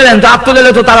তাড়াতাড়ি করে দেন, তো আপ তুলে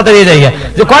তো তাড়াতাড়ি জায়গা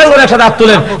যে কয় করে একসাথে আপ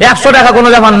তুলেন, 100 টাকা কোনো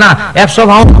ব্যাপার না, 100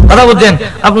 পাউন্ড কথা বুঝছেন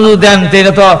আপনি যদি দেন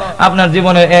এটা তো আপনার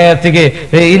জীবনের থেকে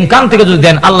ইনকাম থেকে যদি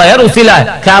দেন, আল্লাহ এর উসিলায়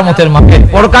কিয়ামতের মাঠে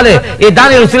পরকালে এই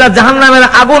দানের উসিলায় জাহান্নামের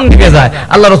আগুন নিভে যায়।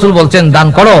 আল্লাহ রাসূল বলছেন দান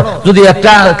করো, যদি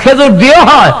একটা খেজুর দিয়ে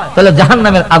হয় তাহলে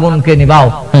জাহান্নামের আগুনকে নিভাও।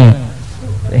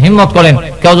 হিম্মত করেন,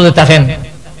 কেউ যদি থাকেন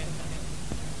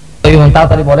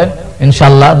তাড়াতাড়ি বলেন,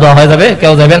 ইনশাআল্লাহ দোয়া হয়ে যাবে,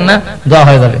 কেউ যাবেন না দোয়া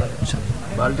হয়ে যাবে।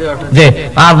 যে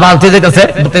আর বালতি যেতেছে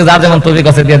যার যেমন তৌফিক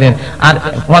আছে দিয়ে দেন, আর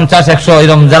 50 100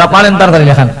 এরকম যারা পারেন তাড়াতাড়ি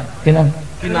লেখান। কি নাম?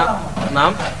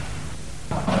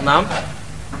 নাম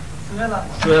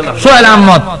সোহেল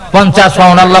আহমদ, 50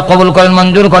 পাউন্ড, আল্লাহ কবুল করেন,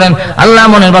 মঞ্জুর করেন, আল্লাহ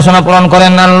মনের বাসনা পূরণ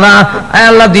করেন,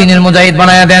 আল্লাহ দ্বীনের মুজাহিদ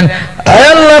বানায়া দেন,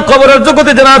 আল্লাহ কবরের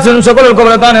জগতে যারা আছেন সকলের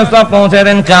কবরে দান ইসলাম পৌঁছে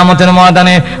দেন কিয়ামতের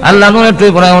ময়দানে আল্লাহ নূরের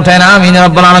টুপি পরে ওঠেন আমিন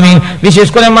রাব্বুল আলামিন। বিশেষ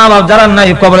করে মা বাবা যারা নাই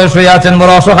কবরে শুয়ে আছেন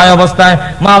বড় অসহায় অবস্থায়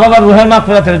মা বাবার রূহের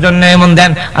মাগফিরাতের জন্য এমন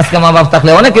দেন। আজকে মা বাবা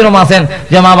থাকলে অনেক এরকম আছেন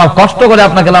যে মা বাবা কষ্ট করে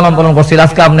আপনাকে লালন পালন করছিল,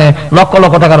 আজকে আপনি লক্ষ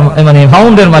লক্ষ টাকার মানে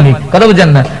ফাউন্ডের মালিক, কথা বুঝছেন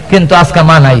না, কিন্তু আজকে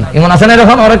মা নাই। এমন আছেন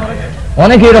এরকম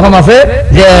অনেকে এরকম আছে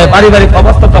যে পারিবারিক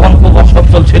অবস্থা তখন খুব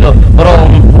অসচ্ছল ছিল, বড়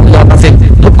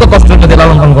দুঃখ কষ্টের মধ্যে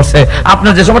লালন পালন করছে,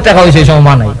 আপনার যে সময় টাকা হয়েছে সেই সময়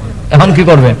মা নাই, এখন কি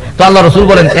করবেন? তো আল্লাহ রাসূল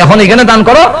বলেন এখন এখানে দান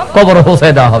করো, কবরে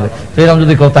পৌঁছায় দেওয়া হবে। তো এরকম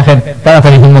যদি কেউ থাকেন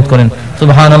তাড়াতাড়ি হিম্মত করেন।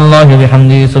 সুবহানাল্লাহি ওয়া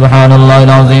বিহামদিহি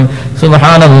সুবহানাল্লাহিল আযীম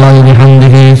সুবহানাল্লাহি ওয়া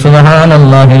বিহামদিহি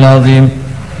সুবহানাল্লাহিল আযীম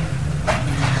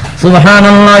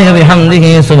সুবহানাল্লাহি ওয়া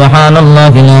বিহামদিহি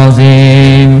সুবহানাল্লাহিল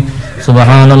আযীম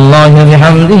সুবহানাল্লাহি ওয়া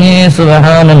বিহামদিহি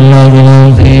সুবহানাল্লাহিল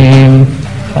আযীম।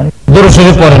 দুরূদ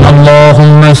শরীফ পড়েন।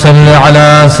 আল্লাহুম্মা সাল্লি আলা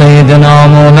সাইয়্যিদিনা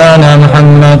মাওলানা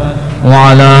মুহাম্মদ ওয়া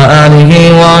আলা আলিহি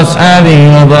ওয়া আসহাবিহি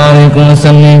ওয়া বারিক ওয়া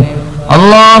সাল্লিম।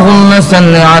 আল্লাহুম্মা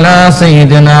সাল্লি আলা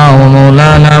সাইয়্যিদিনা ওয়া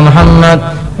মাওলানা মুহাম্মদ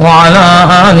ওয়া আলা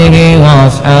আলিহি ওয়া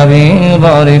আসহাবিহি ওয়া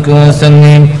বারিক ওয়া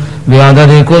সাল্লিম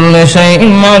বিআদাদি কুল্লি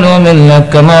শাইইন মা'লুমিন লাক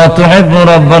কামা তুহিব্বু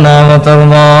রাব্বানা ওয়া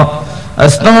তারদা।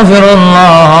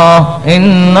 আস্তাগফিরুল্লাহ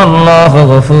ইন্নাল্লাহা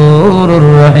গফুরুর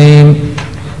রহিম।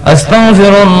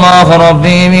 আস্তাগফিরুল্লাহ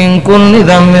রাব্বি মিন কুল্লি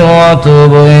যামবিন ওয়া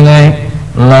আতুবু ইলাইহি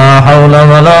লা হাওলা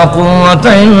ওয়া লা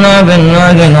কুওয়াতা ইল্লা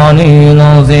বিল্লাহিল আলিয়্যিল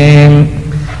আযীম।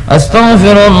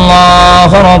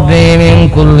 আস্তাগফিরুল্লাহ রাব্বি মিন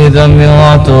কুল্লি যামবিন ওয়া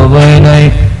আতুবু ইলাইহি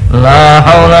লা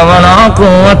হাওলা ওয়া লা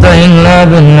কুওয়াতা ইল্লা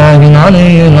বিল্লাহিল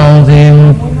আলিয়্যিল আযীম।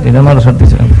 এটা আমার শর্ত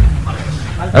ছিল।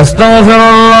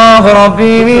 আস্তাগফিরুল্লাহ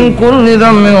রাব্বি মিন কুল্লি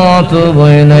যামবিন ওয়া আতুবু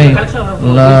ইলাইহি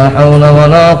লা হাওলা ওয়া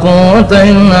লা কুওয়াতা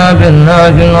ইল্লা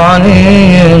বিল্লাহিল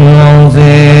আলিয়্যিল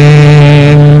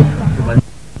আযীম।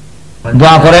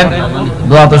 দোয়া করেন,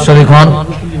 দোয়া তো শরীক হন।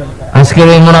 আজকের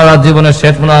এই মুনাজাত জীবনের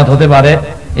শেষ মুনাজাত হতে পারে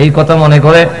এই কথা মনে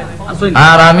করে,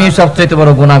 আর আমি সবচেয়ে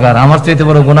বড় গুনাহগার, আমার চাইতে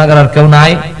বড় গুনাহগার আর কেউ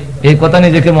নাই, এই কথা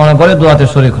নিজেকে মনে করে দোয়াতে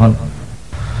শরীক হন।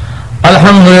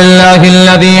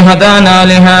 আলহামদুলিল্লাহিল্লাযী হাদানা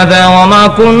লিহাযা ওয়া মা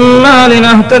কুন্না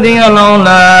লিনাহতাদিয়া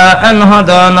লাউলা আন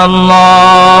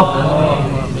হাদানাল্লাহ।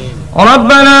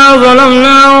 রাব্বানা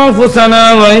যালামনা আনফুসানা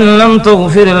ওয়া ইন লাম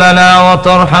তাগফির লানা ওয়া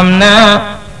তারহামনা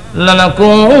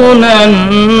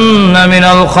লানাকুনান্না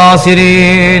মিনাল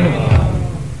খাসিরিন।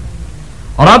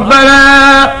 রাব্বানা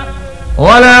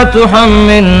ওয়া লা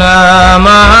তুহাম্মিলনা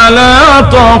মা লা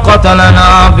তাকাতা লানা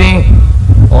বিহি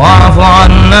ওয়া'ফু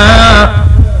আন্না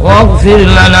واغفر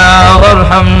لنا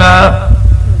وارحمنا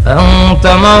أنت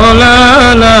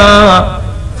مولانا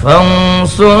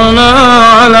فانصرنا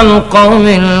على القوم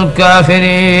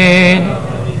الكافرين.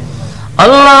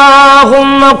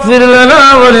 اللهم اغفر لنا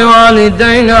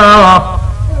ولوالدينا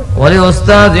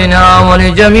ولأستاذنا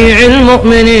ولجميع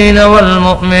المؤمنين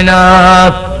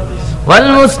والمؤمنات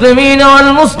والمسلمين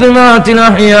والمسلمات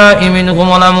الأحياء منهم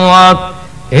والأموات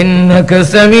إنك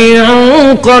سميع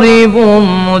قريب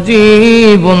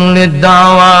مجيب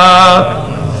للدعوات.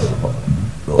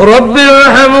 رب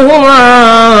ارحمهما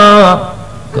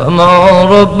كما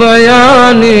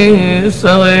ربياني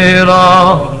صغيرا.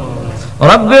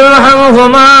 رب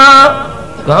ارحمهما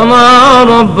كما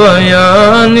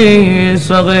ربياني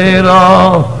صغيرا.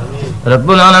 رب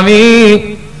العالمين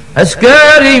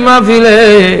আজকের মাহফিলে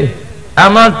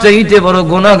আমার চাইতে বড়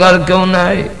গুনাহগার কেউ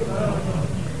নাই,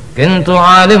 কিন্তু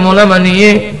আলেম ওলামা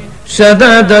নিয়ে,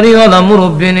 সাদা দাড়িওয়ালা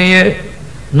মুরব্বি নিয়ে,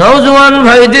 নওজোয়ান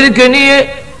ভাইদেরকে নিয়ে,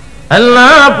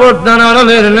 আল্লাহ পর্দার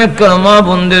আড়ালের নেককার মা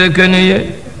বোনদেরকে নিয়ে,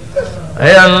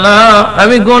 হে আল্লাহ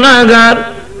আমি গুনাহগার,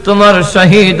 তোমার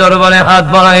শাহী দরবারে হাত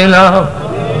বাড়াইলাম।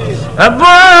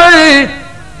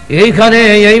 এইখানে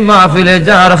এই মাহফিলে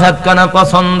যার হাতখানা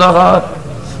পছন্দ হয়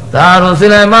তার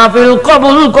ওসিলায় মাহফিল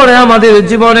কবুল করে আমাদের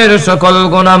জীবনের সকল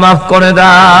গুনাহ মাফ করে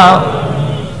দাও।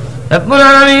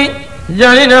 আমি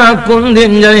জানি না কোন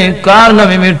দিন জানি কার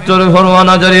নামে মৃত্যুর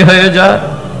ফরমানা জারি হয়ে যায়।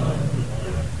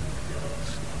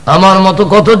 আমার মতো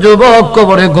কত যুবক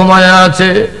কবরে ঘুমায় আছে,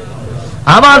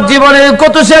 আমার জীবনের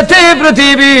কত সাথী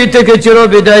পৃথিবী থেকে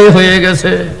চিরবিদায় হয়ে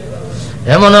গেছে।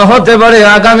 এমন হতে পারে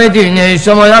আগামী দিন এই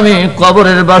সময় আমি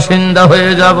কবরের বাসিন্দা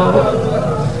হয়ে যাব।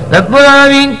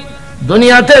 আমি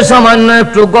দুনিয়াতে সামান্য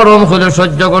একটু গরম হলে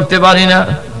সহ্য করতে পারি না,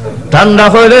 ঠান্ডা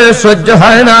হলে সহ্য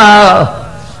হয় না।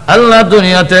 আল্লাহ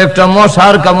দুনিয়াতে একটা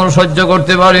মশার কামড় সহ্য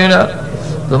করতে পারি না।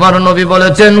 তোমার নবী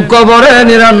বলেছেন কবরে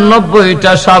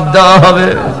 99টা সাপ দেওয়া হবে।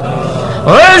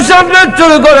 ওই সাপের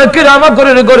চুরি করে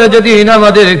কিরামাকরের করে যেদিন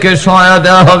আমাদেরকে সহায়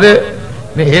দেওয়া হবে,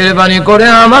 মেহেরবানি করে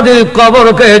আমাদের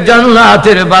কবরকে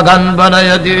জান্নাতের বাগান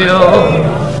বানাইয়া দিও।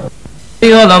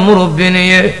 মুরব্বী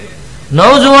নিয়ে,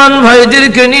 নওজোয়ান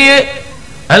ভাইদেরকে নিয়ে,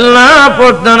 আল্লাহ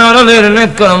পর্দার আড়ালের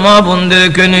নেককার মা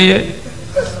বোনদেরকে নিয়ে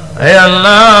হে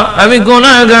আল্লাহ আমি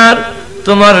গুনাহগার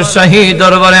তোমার শাহী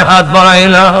দরবারে হাত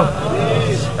বাড়াইলাম।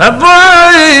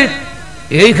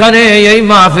 এইখানে এই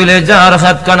মাহফিলে যার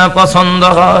হাতখানা পছন্দ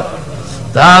হয়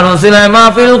তার ওসিলায়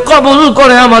মাহফিল কবুল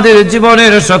করে আমাদের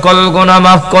জীবনের সকল গুনাহ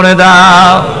মাফ করে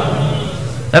দাও।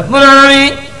 আমি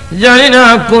জানি না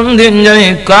কোন দিন জানি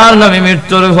কার নামে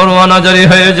মৃত্যুর ফরমানা জারি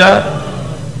হয়ে যায়।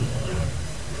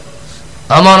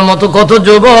 আমার মতো কত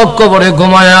যুবক কবরে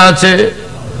ঘুমায় আছে,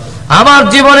 আমার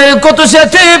জীবনের কত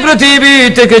সাথী পৃথিবী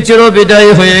থেকে চিরবিদায়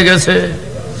হয়ে গেছে।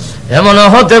 এমন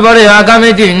হতে পারে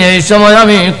আগামী দিন এই সময়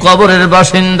আমি কবরের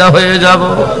বাসিন্দা হয়ে যাব।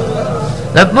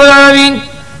 আমি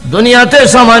দুনিয়াতে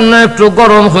সামান্য একটু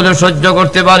গরম হলে সহ্য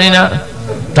করতে পারি না,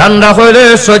 ঠান্ডা হলে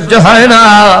সহ্য হয় না।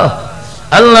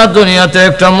 আল্লাহ দুনিয়াতে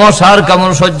একটা মশার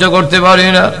কামড় সহ্য করতে পারি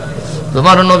না।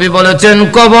 তোমার নবী বলেছেন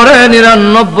কবরে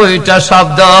 99টা সাপ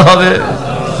দেওয়া হবে।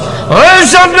 ওই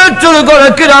সাপের চুল করে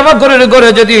কিরামাকরের করে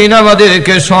যেদিন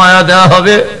আমাদেরকে শোয়া দেওয়া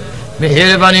হবে,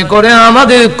 মেহেরবানি করে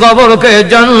আমাদের কবরকে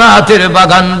জান্নাতের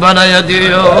বাগান বানাইয়া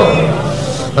দিও।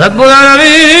 রব্বুল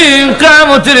আলামিন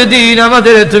কিয়ামতের দিন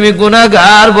আমাদের তুমি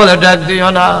গুনাহগার বলে ডাক দিও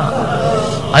না।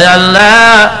 আয় আল্লাহ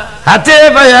হাতে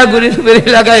পায়ে গুলি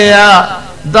লাগাইয়া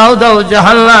দাও দাও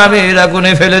জাহান্নামের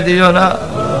আগুনে ফেলে দিও না।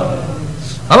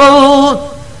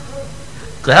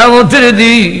 কিয়ামতের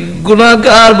দিন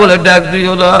গুনাহগার বলে ডাক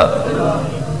দিও না।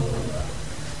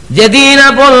 যেদিন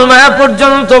আপন মায়া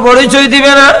পর্যন্ত পরিচয়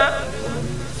দিবে না,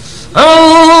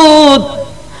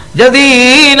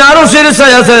 যেদিন আরশের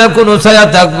ছায়া ছায়া কোনো ছায়া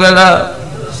থাকবে না,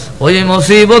 ওই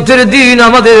মুসিবতের দিন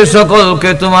আমাদের সকলকে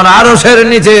তোমার আরশের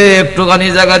নিচে একটুখানি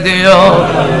জায়গা দিও।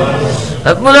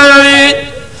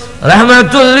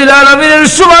 রাহমাতুল লিল আলামিনের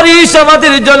সুপারিশ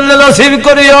আমাদের জন্য নসিব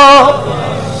করিও।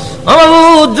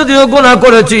 যদিও গুনাহ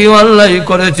করেছি, আল্লাহই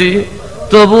করেছি,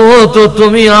 তবুও তো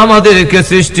তুমি আমাদেরকে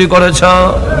সৃষ্টি করেছ।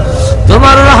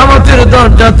 তোমার রহমতের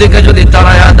দরজা থেকে যদি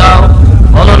তাড়াইয়া দাও,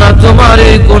 বলো না তোমার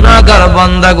এই গুনাহগার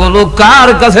বান্দাগুলো কার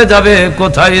কাছে যাবে,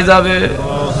 কোথায় যাবে?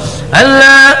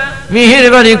 আল্লাহ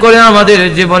মেহেরবানি করে আমাদের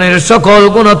জীবনের সকল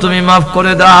গুনাহ তুমি মাফ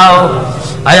করে দাও।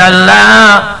 আয় আল্লাহ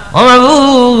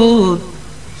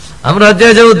আমরা যে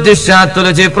যে উদ্দেশ্যে হাত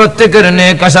তুলেছি প্রত্যেকের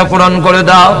নেক আশা পূরণ করে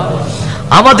দাও।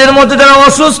 আমাদের মধ্যে যারা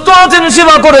অসুস্থ আছেন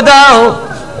সেবা করে দাও,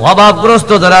 অভাবগ্রস্ত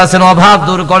যারা আছেন অভাব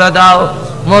দূর করে দাও,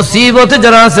 মুসিবতে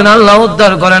যারা আছেন আল্লাহ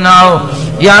উদ্ধার করে নাও।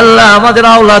 ইয়া আল্লাহ আমাদের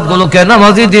আওলাদ গুলোকে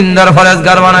নামাজি দিনদার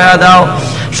ফরেজগার বানায়া দাও,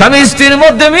 স্বামী স্ত্রীর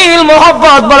মধ্যে মিল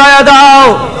মোহব্বত বাড়ায়া দাও,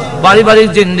 পারিবারিক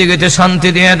জিন্দেগিতে শান্তি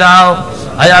দিয়ে দাও।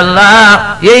 আয় আল্লাহ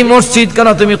এই মসজিদ কেন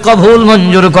তুমি কবুল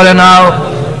মঞ্জুর করে নাও।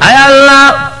 আয় আল্লাহ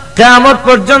কিয়ামত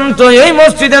পর্যন্ত এই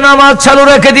মসজিদে নামাজ চালু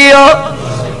রেখে দিও।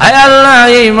 আয় আল্লাহ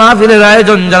এই মাহফিলের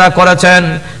আয়োজন যারা করেছেন,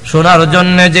 শোনার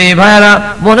জন্য যেই ভাইরা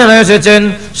বোনেরা এসেছেন,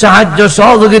 সাহায্য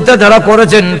সহযোগিতা যারা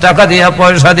করেছেন টাকা দিয়া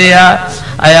পয়সা দিয়া,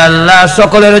 আয় আল্লাহ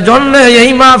সকলের জন্য এই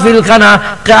মাহফিল খানা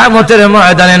কিয়ামতের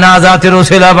ময়দানে নাজাতের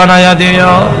ওসিলা বানায়া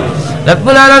দিও।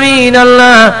 রব্বুল আলামিন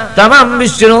আল্লাহ तमाम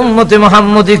বিশ্বের উম্মতে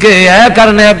মুহাম্মদীকে এক আর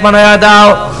নেক বানায়া দাও।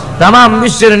 तमाम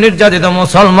বিশ্বের নির্যাতিত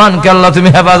মুসলমানকে আল্লাহ তুমি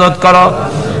হেফাজত করো।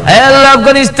 আয় আল্লাহ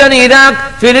আফগানিস্তান, ইরাক,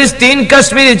 ফিলিস্তিন,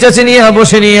 কাশ্মীর, চেচনিয়া,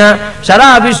 বসনিয়া সারা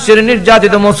বিশ্বের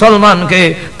নির্যাতিত মুসলমানকে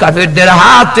কাফিরদের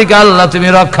হাত থেকে আল্লাহ তুমি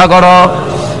রক্ষা করো।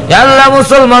 হে আল্লাহ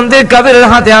মুসলমানদের কাফিরের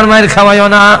হাতে আর মায়ের খাওয়াইও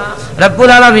না।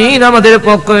 রব্বুল আলামিন আমাদের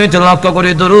পক্ষ হইতে লক্ষ্য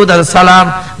করে দরুদ আর সালাম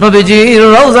নবীজির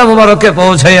রওজা মুবারকে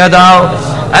পৌঁছাইয়া দাও।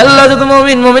 আল্লাহ যত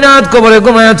মুমিন মুমিনাত কবরে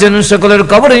ঘুমায় আছেন সকলের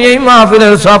কবরে এই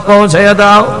মাহফিলের সব পৌঁছাইয়া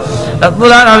দাও।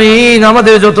 রব্বুল আলামিন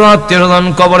আমাদের যত আত্মীয়স্বজন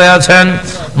কবরে আছেন,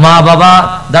 মা বাবা,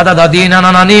 দাদা দাদি,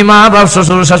 নানা নানি, মা বাপ,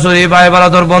 শ্বশুর শাশুড়ি, ভাই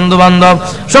বারাদর, বন্ধু বান্ধব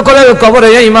সকলের কবরে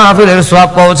এই মাহফিলের সব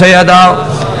পৌঁছাইয়া দাও।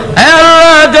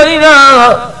 আল্লাহ জানি না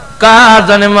কার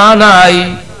জানে মা নাই,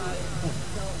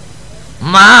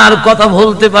 মার কথা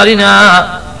ভুলতে পারি না।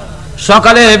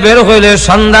 সকালে বের হইলে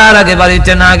সন্ধ্যার আগে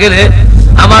বাড়িতে না গেলে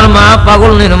আমার মা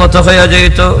পাগলের মতো হয়ে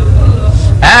যেত।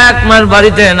 এক মাস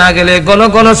বাড়িতে না গেলে কোন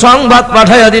কোন সংবাদ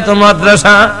পাঠাইয়া দিত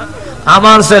মাদ্রাসা,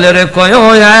 আমার ছেলেরে কয়ও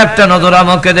একটা নজর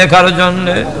আমাকে দেখার জন্য।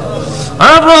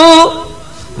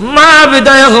 মা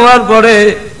বিদায় হওয়ার পরে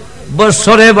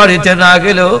বৎসরে বাড়িতে না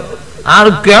গেলেও আর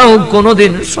কেউ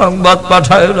কোনোদিন সংবাদ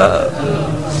পাঠায় না।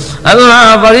 আল্লাহ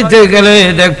বাড়িতে গেলে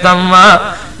দেখতাম মা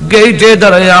গেইটে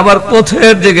দাঁড়ায় আবার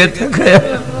পথের দিকে থেকে,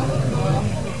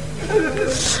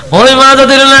 ওই মা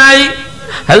যাদের নাই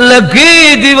আল্লাহ কি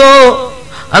দিব।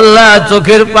 আল্লাহ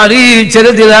চোখের পানি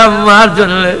ছেড়ে দিলাম মার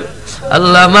জন্য।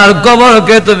 আল্লাহ মার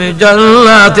কবরকে তুমি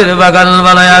জান্নাতের বাগান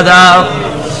বানায়া দাও।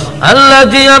 আল্লাহ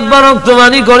যে আব্বা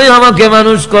রক্তবাণী করে আমাকে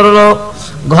মানুষ করলো,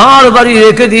 ঘর বাড়ি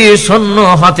রেখে দিয়ে শূন্য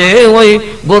হাতে ওই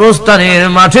গোরস্থানের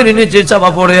মাঠের নিচে চাপা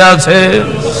পড়ে আছে।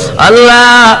 আল্লাহ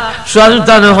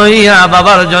সন্তান হইয়া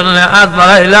বাবার জন্য হাত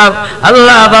বাড়াইলাম,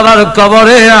 আল্লাহ বাবার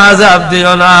কবরে আযাব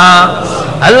দিও না।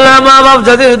 আল্লাহ মা বাপ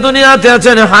যাদের দুনিয়াতে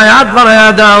আছেন হায়াত বাড়াইয়া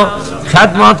দাও,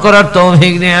 খিদমত করার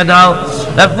তৌফিক দিয়ে দাও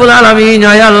রব্বুল আলামিন।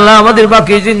 আয় আল্লাহ আমাদের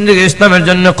বাকি জিন্দেগি ইসলামের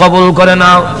জন্য কবুল করে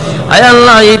নাও। আয়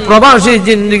আল্লাহ এই প্রবাসী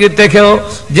জিন্দেগি থেকেও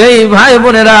যেই ভাই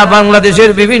বোনেরা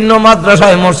বাংলাদেশের বিভিন্ন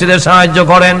মাদ্রাসায় মসজিদে সাহায্য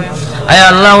করেন, আয়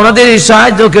আল্লাহ ওনাদের এই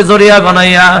সাহায্যকে জরিয়া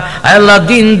বানাইয়া আয় আল্লাহ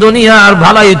দিন দুনিয়ার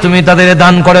ভালাই তুমি তাদের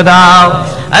দান করে দাও।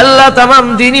 আল্লাহ তামাম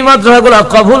দ্বীনি মাদ্রাসাগুলো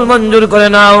কবুল মঞ্জুর করে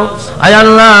নাও। আয়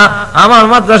আল্লাহ আমার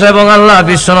মাদ্রাসা এবং আল্লাহ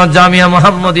বিশ্বনাথ জামিয়া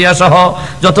মুহাম্মদিয়া সহ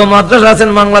যত মাদ্রাসা আছেন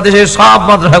বাংলাদেশের সব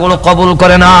মাদ্রাসাগুলো কবুল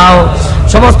করে নাও,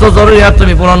 সমস্ত জরুরিয়াত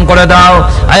তুমি পূরণ করে দাও।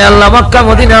 আয় আল্লাহ মক্কা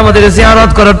মদিনা আমাদের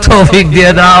জিয়ারত করার তৌফিক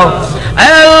দিয়ে দাও।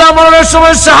 আয় আল্লাহ মরণের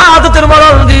সময় শাহাদাতের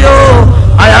মরণ দিও।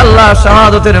 আয় আল্লাহ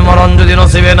শাহাদাতের মরণ যদি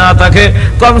নসিবে না থাকে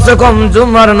কমসে কম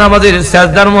জুমার নামাজের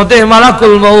সিজদার মধ্যে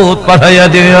মালাকুল মউত পাঠাইয়া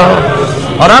দিও।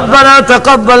 ربنا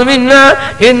تقبل منا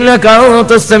إنك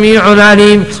أنت السميع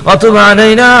العليم وتب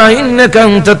علينا إنك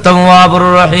أنت التواب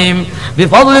الرحيم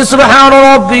بفضل سبحان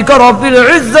ربك رب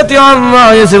العزة عما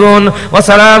يصفون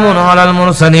وسلام على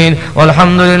المرسلين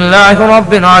والحمد لله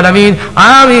رب العالمين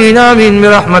آمين آمين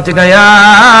برحمتك يا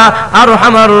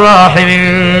أرحم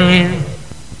الراحمين.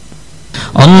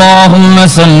 اللهم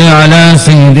صل على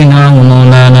سيدنا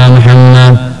ومولانا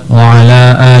محمد وعلى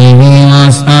آله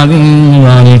وأصحابه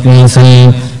وبارك وسلم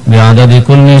بعدد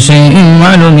كل شيء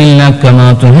معلوم لك كما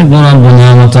تحب ربنا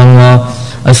وترضى.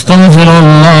 أستغفر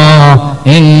الله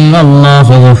إن الله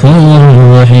غفور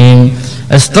رحيم.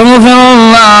 أستغفر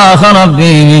الله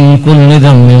ربي من كل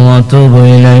ذنب وأتوب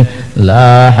إليه.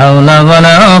 لا حول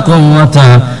ولا قوة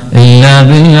إلا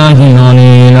بالله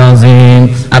العلي العظيم.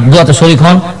 আর দোয়াতে শরীক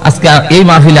হন। আজকে এই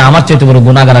মাহফিলে আমার চেয়ে বড়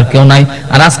গুনাহগার আর কেউ নাই।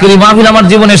 আর আজকের এই মাহফিল আমার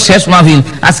জীবনের শেষ মাহফিল,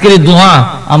 আজকের এই দোয়া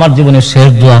আমার জীবনের শেষ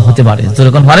দোয়া হতে পারে।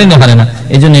 যখন পারে না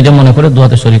এই জন্য এটা মনে করে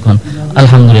দোয়াতে শরীক হন।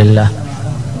 আলহামদুলিল্লাহ।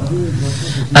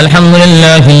 الحمد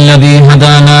لله الذي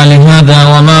هدانا لهذا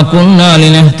وما كنا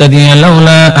لنهتدي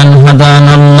لولا أن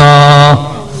هدانا الله.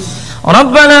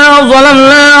 ربنا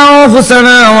ظلمنا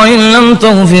أنفسنا وإن لم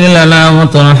تغفر لنا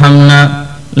وترحمنا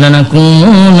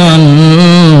لنكونن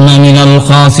من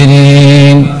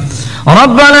الخاسرين.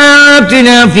 ربنا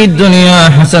آتنا في الدنيا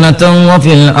حسنة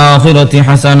وفي الآخرة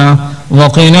حسنة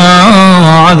وقنا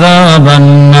عذاب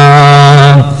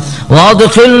النار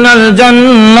وادخلنا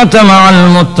الجنة مع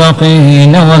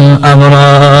المتقين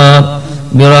والأبرار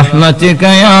برحمتك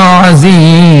يا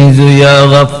عزيز يا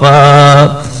غفار.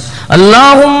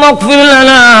 اللهم اغفر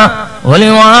لنا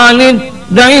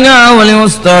ولوالدينا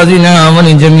ولأستاذنا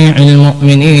ولجميع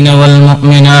المؤمنين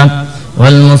والمؤمنات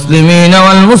والمسلمين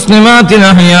والمسلمات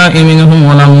الأحياء منهم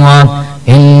والأموات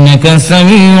إنك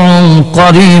سميع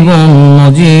قريب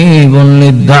مجيب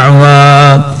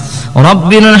للدعوات. رب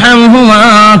ارحمهما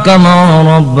كما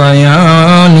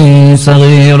ربياني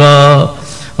صغيرا.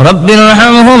 رب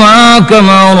ارحمهما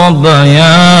كما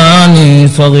ربياني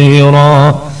صغيرا.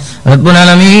 رب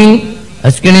العالمين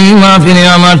আজকের এই মাহফিলে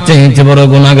আমার চাইতে বড়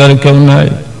গুনাহগার কেউ নাই।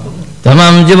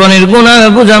 तमाम জীবনের গুনাহ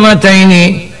বোঝা মাথায়নি,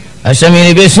 আসামির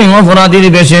বেশে অপরাধীর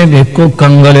বেশে ভিক্ষুক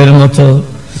কাঙ্গালের মতো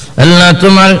আল্লাহ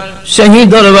তোমার সেই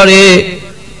দরবারে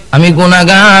আমি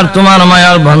গুনাহগার তোমার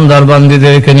মায়ার বান্দার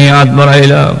বান্দীদেরকে নিয়ে হাত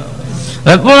বাড়াইলাম।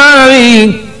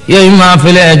 এই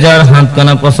মাহফিলে যার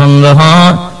হাতখানা পছন্দ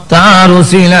হয় তার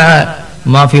উসিলায়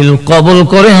মাহফিল কবুল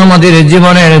করে আমাদের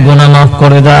জীবনের গুনাহ মাফ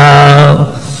করে দাও।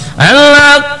 আল্লাহ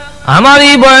আমার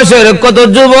এই বয়সের কত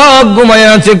যুবক ঘুমায়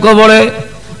আছে কবরে,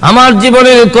 আমার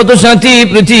জীবনের কত সাথী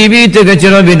পৃথিবী থেকে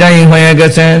চির বিদায় হয়ে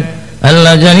গেছে।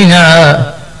 আল্লাহ জানি না,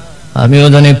 আমিও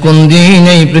জানি কোন দিন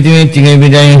এই পৃথিবী থেকে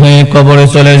বিদায় হয়ে কবরে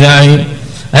চলে যাই।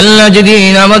 আল্লাহ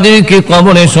যেদিন আমাদেরকে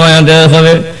কবরে শোয়া দেওয়া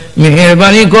হবে,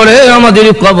 মেহেরবানি করে আমাদের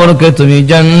কবরকে তুমি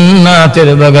জান্নাতের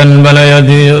বাগান বানাইয়া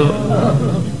দিও।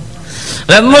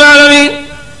 রব্বুল আলামিন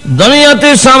দুনিয়াতে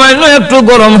সামান্য একটু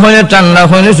গরম হয়ে ঠান্ডা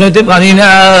হয়ে সইতে পারি না।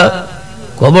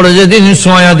 কবরে যেদিন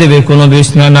শোয়া দেবে কোনো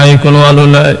বিছনা নাই, কোনো আলো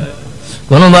নাই,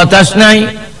 কোনো বাতাস নাই।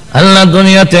 আল্লাহ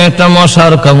দুনিয়াতে একটা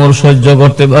মশার কামড় সহ্য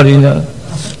করতে পারি না।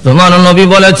 তোমার নবী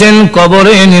বলেছেন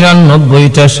কবরে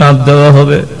 99টা সাপ দেওয়া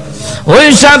হবে। ওই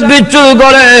সাপ বিচ্ছু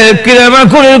গড়ে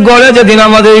কিরামাকুরের গড়ে যেদিন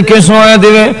আমাদেরকে শোয়া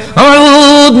দেবে, আমার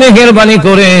মেহেরবানি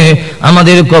করে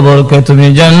আমাদের কবরকে তুমি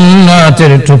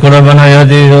জান্নাতের টুকরা বানাইয়া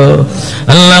দিও।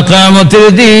 আল্লাহ কিয়ামতের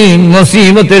দিন,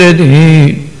 মুসিবতের দিন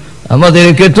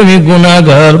আমাদেরকে তুমি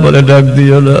গুনাহগার বলে ডাক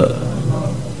দিও না।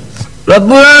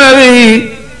 রব্বুল আলামিন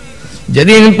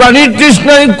যেদিন পানির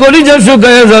তৃষ্ণায় কলিজা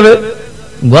শুকিয়ে যাবে,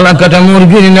 গলা কাটা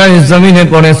মুরগির নাই জমিনে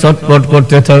পড়ে ছটফট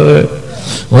করতে থাকবে,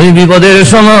 ওই বিপদের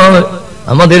সময়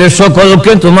আমাদের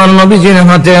সকলকে তোমার নবীজির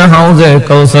হাতে হাউজে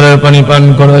কাউসারের পানি পান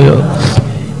করায়ো।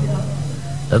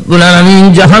 রব্বুল আলামিন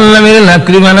জাহান্নামের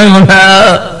লাকড়ি বানায়ো না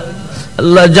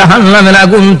আল্লাহ, জাহান্নামের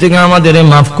আগুন থেকে আমাদের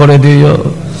মাফ করে দিও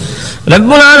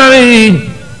রব্বুল আলামিন।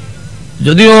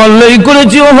 যদিও অন্যায়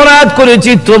করেছি, অপরাধ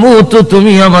করেছি, তবু তো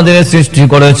তুমি আমাদের সৃষ্টি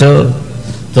করেছো।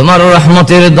 তোমার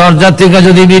রহমতের দরজা থেকে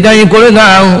যদি বিদায় করে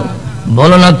দাও,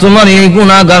 বলো না তোমার এই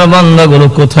গুনাহগার বান্দাগুলো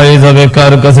কোথায় যাবে,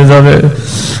 কার কাছে যাবে?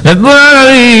 রব্বুল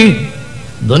আলামিন,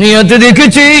 দুনিয়াতে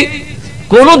দেখেছি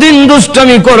কোনদিন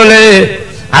দুষ্টামি করলে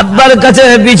আব্বার কাছে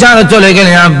বিচার চলে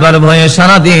গেলে আব্বার ভয়ে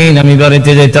সারাদিন আমি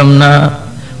বাড়িতে যেতাম না।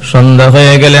 সন্ধ্যা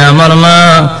হয়ে গেলে আমার মা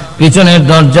পিছনের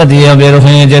দরজা দিয়ে বের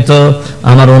হয়ে যেত,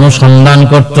 আমার অনুসন্ধান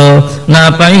করত, না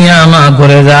পাইয়া মা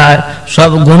করে যায়।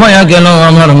 সব ঘুমাইয়া গেল,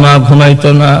 আমার মা ঘুমাইতো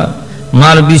না।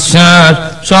 মার বিশ্বাস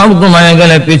সব ঘুমাইয়া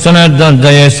গেলে পিছনের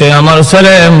দরজায় এসে আমার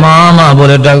ছেলে মা মা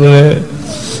বলে ডাকবে।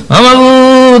 আমার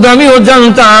আমিও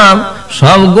জানতাম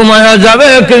সব ঘুমাইয়া যাবে,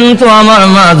 কিন্তু আমার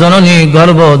মা জননী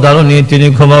গর্ভধারণী তিনি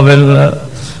ঘুমাবেন না।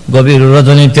 গভীর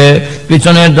রজনীতে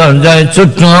পিছনের দরজায়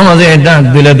ছোট্ট আমাদের ডাক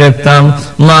দিলে দেখতাম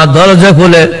মা দরজা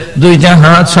খুলে দুইটা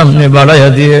হাত সামনে বাড়াইয়া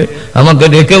দিয়ে আমাকে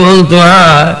ডেকে বলতো,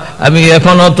 আমি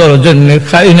এখনো তোর জন্য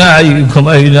খাই নাই,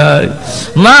 ঘুমাই নাই।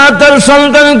 মা তার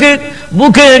সন্তানকে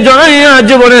বুকে জড়াইয়া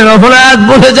জীবনের অপরাধ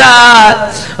বলে যায়।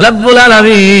 রব্বুল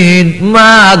আলামিন, মা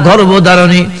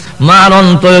গর্ভধারণী, মার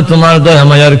অন্তরে তোমার দয়া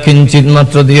মায়ার কিঞ্চিত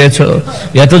মাত্র দিয়েছ।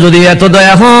 এত যদি এত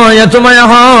দয়া হয়, এত মায়া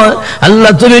হয়,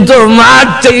 আল্লাহ তুমি তো মার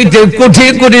চাইতে কোটি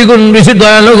কোটি গুণ বেশি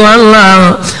দয়ালু আল্লাহ।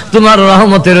 তোমার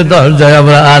রহমতের দরজায়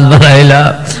আমরা হাত বাড়াইলাম,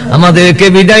 আমাদেরকে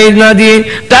বিদায় না দিয়ে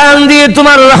টান দিয়ে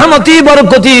তোমার রহমতি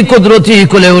বরকতি কুদরতি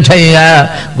কোলে উঠাইয়া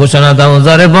ঘোষণা দাও,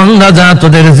 যারে বান্দা যা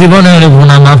তোদের জীবনের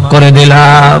গুনাহ মাফ করে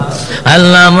দিলাম।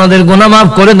 আল্লাহ আমাদের গুনাহ মাফ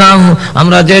করে দাও,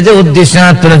 আমরা যে যে উদ্দেশ্যে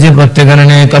আত্মরাজি প্রত্যেকের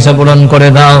নেক আশা পূরণ করে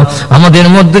দাও। আমাদের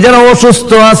মধ্যে যারা অসুস্থ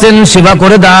আছেন সেবা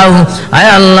করে দাও। আয়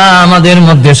আল্লাহ আমাদের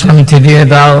মধ্যে শান্তি দিয়ে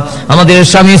দাও, আমাদের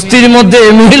স্বামী স্ত্রীর মধ্যে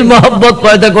মিল মহব্বত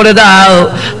পয়দা করে দাও।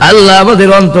 আল্লাহ আমাদের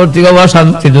অন্তর থেকে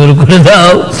অশান্তি দূর করে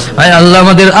দাও। আয় আল্লাহ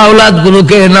আমাদের আওলাদ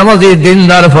গুলোকে নামাজি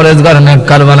দিনদার ফরেজগার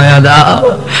নেককার বানায়া দাও।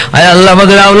 আয় আল্লাহ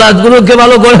আমাদের আওলাদ গুলোকে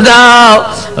ভালো করে দাও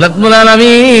রব্বুল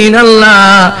আলামিন। আল্লাহ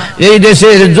এই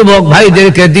দেশের যুবক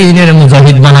ভাইদেরকে দ্বীনের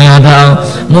মুজাহিদ বানায়া দাও।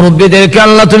 মুরব্বিদেরকে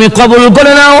আল্লাহ তুমি কবুল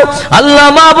করে নাও। আল্লাহ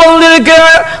মা বোনদেরকে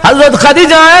হযরত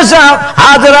খাদিজা, আয়েশা,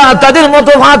 হাজরা তাদের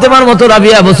মতো, ফাতেমার মতো,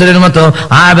 রাবিয়া বসরের মতো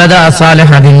আবেদা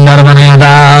সালেহা দিনদার বানায়া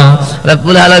দাও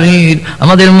রব্বুল আলামিন।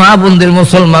 আমাদের মা বোনদের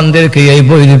মুসলমানদেরকে এই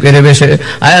বৈরী পরিবেশে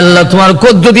আয় আল্লাহ তোমার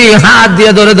কুদরতি হাত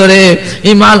দিয়ে ধরে ধরে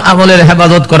ঈমান আমলের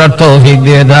হেফাজত করার তৌফিক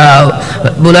দিয়ে দাও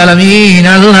রব্বুল আলামিন।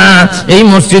 আল্লাহ এই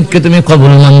মসজিদকে তুমি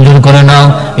কবুল মঞ্জুর করে নাও।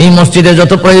 এই মসজিদে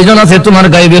যত প্রয়োজন আছে তোমার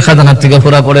গায়বী খাজানা থেকে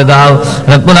পুরা করে দাও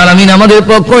রব্বুল আলামিন। আমাদের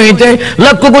পক্ষ হইতে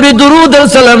লক্ষ কোটি দুরূদ ও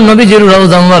সালাম নবীজির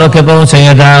রওজা মুবারকে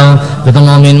পৌঁছাইয়া দাও। যত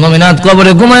মুমিন মুমিনাত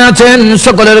কবরে ঘুমায় আছেন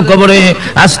সকলের কবরে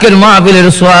আজকের মাহফিলের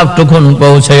সওয়াব টুকুন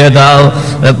পৌঁছাইয়া দাও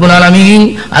রব্বুল আলামিন।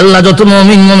 আল্লাহ যত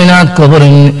মুমিন মুমিনাত কবরে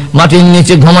মাটির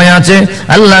নিচে ঘুমায় আছে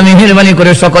আল্লাহ মেহেরবানি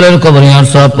করে সকলের কবরে আর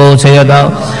সওয়াব পৌঁছাইয়া দাও।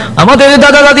 আমাদের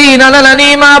দাদা দাদি, নানা নানি,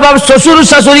 মা বাপ, শ্বশুর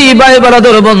শাশুড়ি, ভাই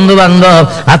বারাদর, বন্ধু বান্ধব,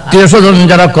 আত্মীয় স্বজন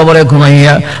যারা কবরে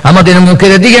ঘুমাইয়া আমাদের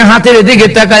মুখের দিকে হাতের দিকে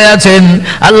তাকায় আছেন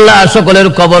আল্লাহ সকলের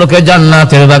কবরকে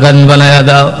জান্নাতের বাগান বানায়া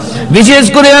দাও। বিশেষ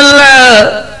করে আল্লাহ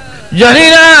জানি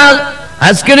না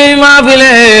আজকের এই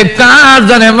মাহফিলে কার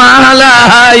জানে মা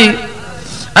হালাই,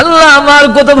 আল্লাহ আমার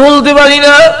কথা ভুলতে পারি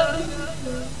না।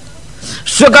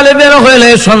 সকালে বের হইলে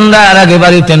সন্ধ্যার আগে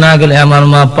বাড়িতে না গেলে আমার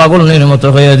মা পাগলের মতো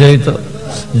হয়ে যেত।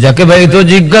 যাকে ভাই তো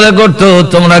জিজ্ঞাসা করতো,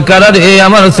 তোমরা কারা রে,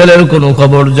 আমার ছেলের কোনো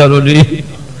খবর জানুনি।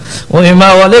 ওই মা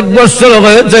অনেক বছর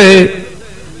হয়েছে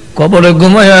কবরে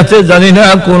ঘুমায় আছে, জানি না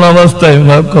কোন অবস্থায়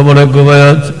মা কবরে ঘুমায়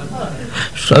আছে।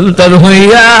 সন্তান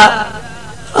হইয়া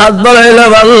হাত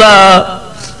বাড়াইলাম, আল্লাহ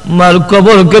মার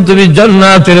কবরকে তুমি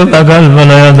জান্নাতের বাগান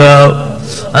বানায়া দাও।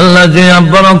 আল্লাহ যে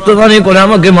আব্বা রক্তপানি করে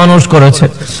আমাকে মানুষ করেছে,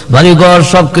 বাড়ি ঘর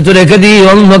সবকিছু রেখে দিয়ে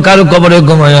অন্ধকার কবরে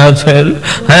ঘুমায় আছেন,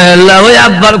 হ্যাঁ আল্লাহ ওই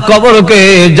আব্বার কবরকে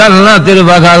জান্নাতের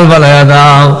বাগান বানায়া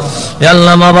দাও।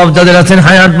 আল্লাহ মা বাপ যাদের আছেন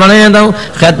হায়াত বানিয়ে দাও,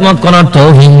 খেদমত করার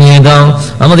তৌফিক নিয়ে দাও।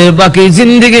 আমাদের বাকি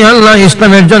জিন্দেগি আল্লাহ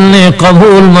ইসলামের জন্য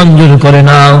কবুল মঞ্জুর করে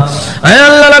নাও।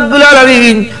 আল্লাহ রাব্বুল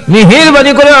আলামিন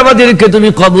মেহেরবানি করে আমাদেরকে তুমি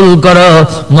কবুল করো।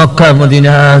 মক্কা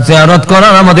মদিনা জিয়ারত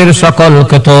করার আমাদের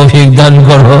সকলকে তৌফিক দান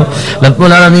করো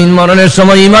রব্বুল আলামিন। মরণের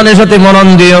সময় ঈমানের সাথে মরণ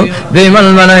দিও, বেঈমান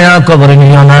বানায়া কবরে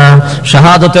নিও না।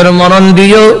 শাহাদাতের মরণ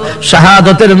দিও,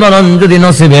 শাহাদাতের মরণ যদি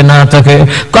নসিবে না থাকে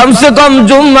কমসে কম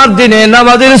জুম্মার দিনে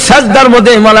নামাজের সাজদা সাজদার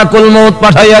মধ্যে মালাকুল মউত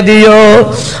পাঠাইয়া দিও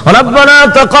রব্বানা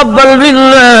তাকাব্বাল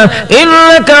মিন্না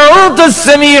ইন্নাকা আনতাস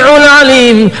সামিউল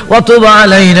আলিম ওয়া তুব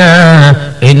আলাইনা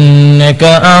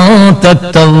ইন্নাকা আনতাত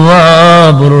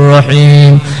তাওয়াবুর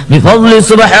রহিম বিফadli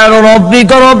সুবহান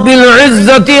রাব্বিকা রাব্বিল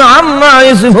ইজ্জাতি আম্মা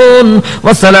ইয়াসিফুন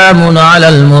ওয়া সালামুন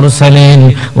আলাল মুরসালিন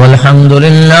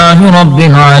ওয়ালহামদুলিল্লাহি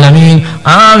রাব্বিল আলামিন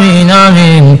আমিন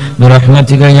আমিন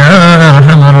বিরহমাতিকা ইয়া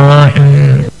আরহামার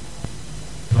রাহিমিন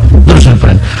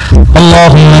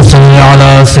اللهم صل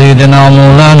على سيدنا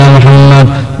مولانا محمد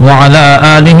وعلى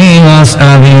آله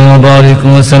وأصحابه وبارك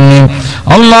وسلم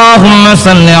اللهم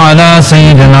صل على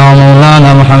سيدنا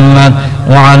مولانا محمد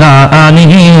وعلى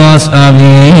آله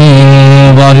وأصحابه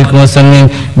وبارك وسلم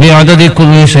بعدد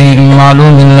كل شيء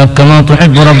معلوم لك كما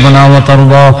تحب ربنا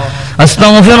وترضى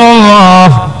أستغفر الله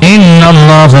إن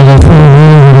الله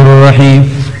غفور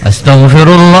رحيم أستغفر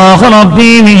الله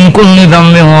ربي من كل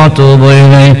ذنب وأتوب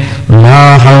إليه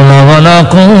لا حول ولا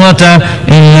قوة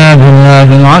إلا بالله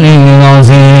العلي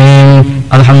العظيم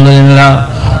الحمد لله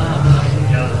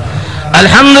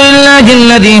الحمد لله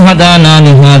الذي هدانا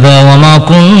لهذا وما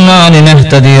كنا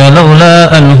لنهتدي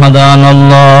لولا أن هدانا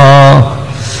الله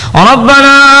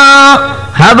ربنا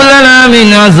هب لنا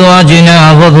من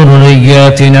أزواجنا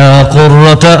وذرياتنا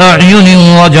قرة أعين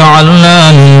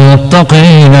واجعلنا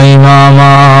للمتقين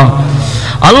إماما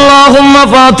اللهم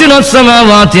فاطر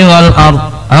السماوات والأرض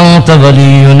أنت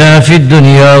ولينا في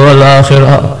الدنيا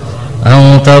والآخرة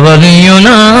أنت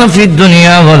ولينا في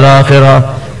الدنيا والآخرة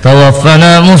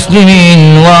توفنا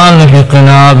مسلمين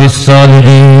وألحقنا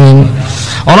بالصالحين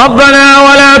ربنا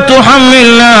ولا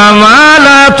تحملنا ما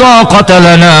لا طاقة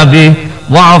لنا به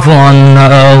واعف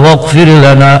عنا واغفر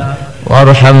لنا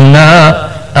وارحمنا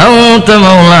أنت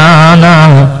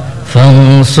مولانا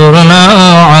فانصرنا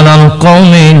على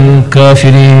القوم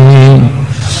الكافرين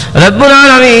رب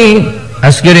العالمين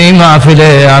আজকের এই মাহফিলে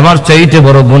আমার চাইতে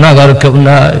বড় গুনাহগার কেউ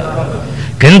নাই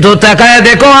কিন্তু তাকায়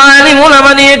দেখো আলিম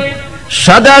উলামা নিয়ে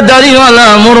সাদা দাড়িওয়ালা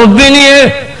মুরব্বি নিয়ে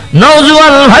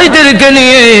নওজোয়ান ভাইদেরকে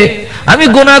নিয়ে আমি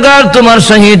গুনাহগার তোমার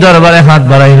শাহী দরবারে হাত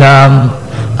বাড়াইলাম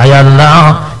আয় আল্লাহ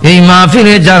এই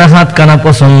মাহফিলে যার হাত কানা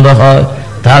পছন্দ হয়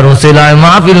তার ওসিলায়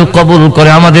মাহফিল কবুল করে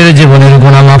আমাদের জীবনের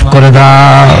গুনাহ মাফ করে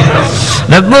দাও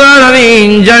রব্বুল আলামিন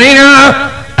জানি না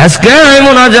আজকে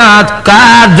মুনাজাত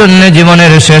কার জন্য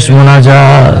জীবনের শেষ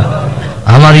মুনাজাত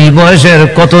আমার এই বয়সের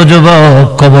কত যুবক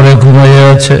কবরে ঘুমিয়ে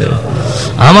আছে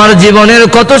আমার জীবনের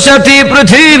কত সাথী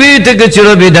পৃথিবী থেকে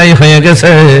চিরবিদায় হয়ে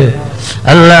গেছে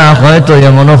আল্লাহ হয়তো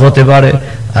এমনও হতে পারে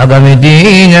আগামী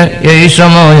দিন এই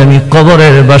সময় আমি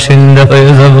কবরের বাসিন্দা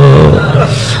হয়ে যাব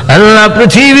আল্লাহ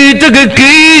পৃথিবী থেকে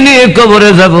কি নিয়ে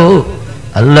কবরে যাব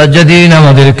আল্লাহ যেদিন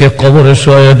আমাদেরকে কবরে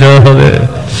শোয়া দেওয়া হবে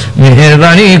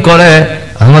মেহেরবানি করে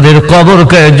আমাদের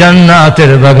কবরকে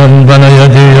জান্নাতের বাগান বানাইয়া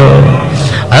দিও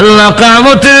আল্লাহ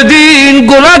কিয়ামতের দিন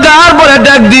গুনাহগার বলে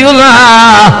ডাক দিও না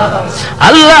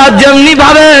আল্লাহ যেমনি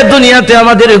ভাবে দুনিয়াতে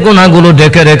আমাদের গুনাহগুলো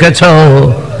ঢেকে রেখেছো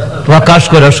প্রকাশ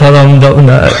করে শরম দাও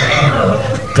না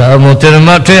কিয়ামতের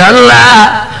মাঠে আল্লাহ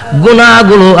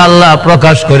গুনাহগুলো আল্লাহ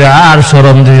প্রকাশ করে আর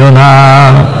শরম দিও না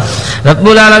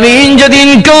রব্বুল আলামিন যেদিন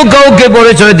কেউ কাউকে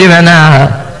পরিচয় দিবে না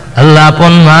আল্লাহ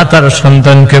আপন মা তার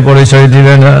সন্তানকে পরিচয়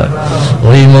দিবে না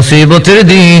ওই মুসিবতের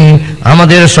দিন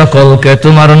আমাদের সকলকে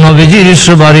তোমার নবীজির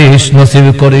সুপারিশ নসিব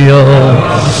করিও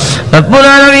রব্বুল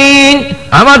আলামিন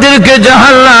আমাদেরকে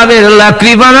জাহান্নামের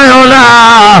লাকড়ি বানায়ো না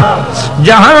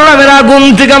জাহান্নামের আগুন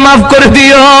থেকে মাফ করে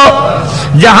দিও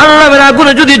জাহান্নামের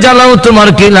আগুনে যদি জ্বালাও তোমার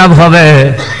কি লাভ হবে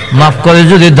মাফ করে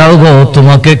যদি দাও গো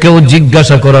তোমাকে কেউ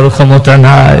জিজ্ঞাসা করার ক্ষমতা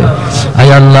নাই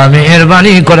আয় আল্লাহ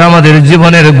মেহেরবানি করে আমাদের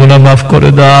জীবনের গুনাহ মাফ করে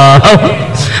দাও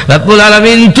রব্বুল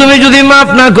আলামিন তুমি যদি মাফ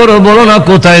না করো বলো না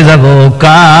কোথায় যাব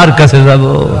কার কাছে যাব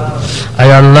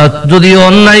আয় আল্লাহ যদি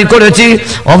অন্যায় করেছি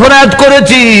অপরাধ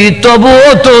করেছি তবুও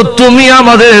তো তুমি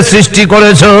আমাদের সৃষ্টি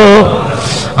করেছো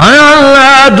আয় আল্লাহ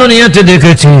দুনিয়াতে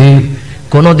দেখেছি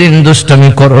কোনদিন দুষ্টামি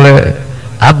করলে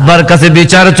আব্বার কাছে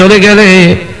বিচার চলে গেলে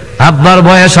আব্বার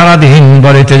ভয়ে সারাদিন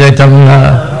বাড়িতে যাইতাম না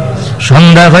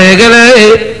সন্ধ্যা হয়ে গেলে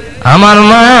আমার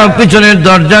মা পিছনের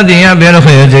দরজা দিয়ে বের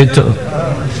হয়ে যেত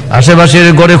আশেপাশের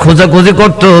ঘরে খোঁজাখুঁজি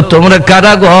করতো তোমরা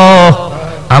কারা গো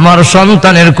আমার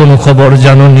সন্তানের কোনো খবর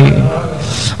জানোনি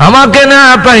আমাকে না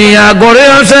পাইয়া ঘরে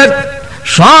আসে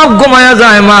সব ঘুমায়া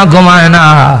যায় মা ঘুমায় না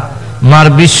মার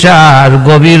বিশ্বাস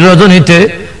গভীর রজনীতে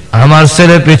আমার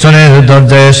ছেলে পিছনের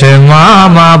দরজায় এসে মা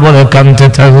মা বলে কাঁদতে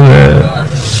থাকবে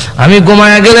আমি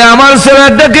ঘুমায়া গেলে আমার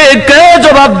ছেলেটাকে কে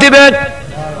জবাব দিবে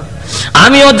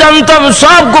আমিও জানতাম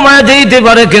সব ঘুমায়া যেতে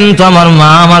পারে কিন্তু আমার মা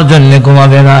আমার জন্য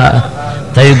ঘুমাবে না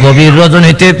তাই গভীর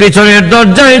রজনীতে পিছনের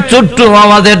দরজায় ছোট্ট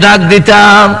আওয়াজে ডাক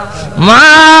দিতাম মা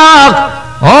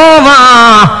ও মা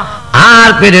আর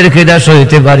পেটের খিদা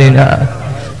সইতে পারি না।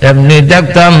 এমনি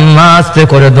দেখতাম আস্তে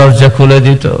করে দরজা খুলে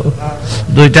দিত,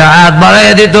 দুইটা হাত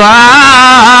বাড়াইয়া দিত,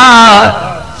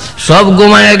 সব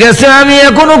ঘুমাইয়া গেছে, আমি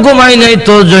এখনো ঘুমাই নাই,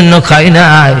 তোর জন্য খাই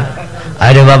নাই।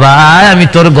 আরে বাবা, আমি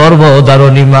তোর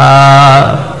গর্ভধারণী মা,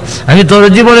 আমি তোর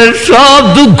জীবনের সব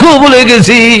দুঃখ ভুলে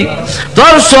গেছি,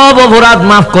 তোর সব অপরাধ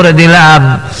মাফ করে দিলাম,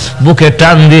 বুকে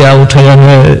টান দিয়া উঠাইয়া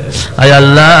নে। আয়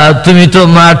আল্লাহ, তুমি তো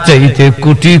মার চাইতে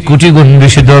কোটি কোটি গুণ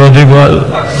বেশি দরদি, বল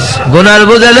গুনার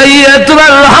বোঝা লইয়া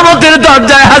তোমার রহমতের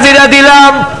দরজায় হাজিরা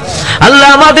দিলাম। আল্লাহ,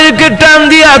 আমাদেরকে টান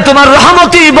দিয়া তোমার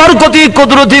রহমতি বরকতি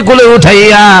কুদরতি কোলে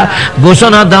উঠাইয়া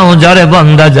ঘোষণা দাও, যারে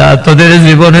বান্দা যা, তোদের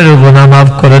জীবনের গুনাহ মাফ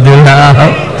করে দিলাম।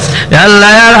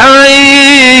 আল্লাহ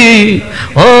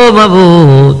ও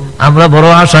মাবুদ, আমরা বড়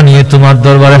আশা নিয়ে তোমার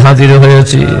দরবারে হাজির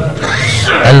হয়েছি।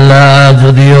 আল্লাহ,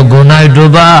 যদিও গুনায়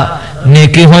ডোবা,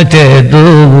 নেকি হইতে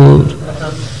দূর,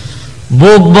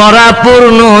 বুক ভরা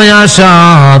পূর্ণ আশা,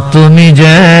 তুমি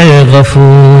যে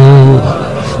গফুর।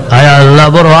 আয় আল্লাহ,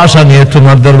 বড় আশা নিয়ে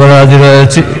তোমার দরবারে হাজির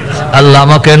হয়েছি। আল্লাহ,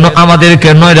 আমাদেরকে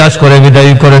নৈরাশ করে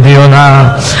বিদায় করে দিও না।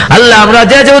 আল্লাহ, আমরা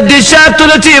যে যে উদ্দেশ্যে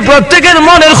তুলেছি, প্রত্যেকের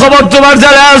মনের খবর তোমার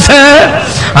জানা আছে।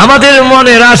 আমাদের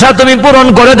মনের আশা তুমি পূরণ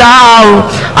করে দাও।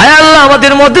 আয় আল্লাহ,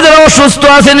 আমাদের মধ্যে যারা অসুস্থ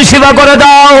আছেন সেবা করে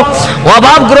দাও,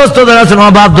 অভাবগ্রস্ত যারা আছেন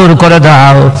অভাব দূর করে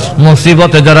দাও,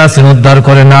 মুসিবতে যারা আছেন উদ্ধার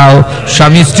করে নাও,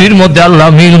 স্বামী স্ত্রীর মধ্যে আল্লাহ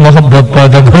মিল মহব্বত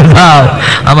পয়দা করে দাও,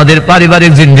 আমাদের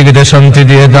পারিবারিক জিন্দেগিতে শান্তি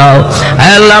দিয়ে দাও।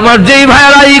 আয় আল্লাহ, আমার যেই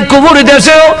ভাইয়েরা এই কুফরি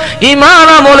দেশেও ঈমান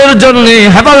আমলের জন্য,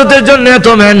 হেফাজতের জন্য এত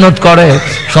মেহনত করে,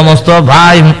 সমস্ত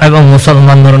ভাই এবং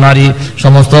মুসলমান নারী,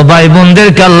 সমস্ত ভাই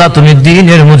বোনদেরকে আল্লাহ তুমি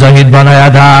দ্বীনের মুজাহিদ বানায়া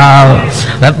দাও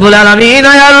রব্বুল আলামিন।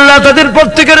 আয় আল্লাহ, তাদের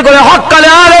প্রত্যেকের করে হক্কালে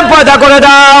আলেম পয়দা করে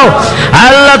দাও।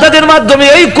 আল্লাহ, তাদের মাধ্যমে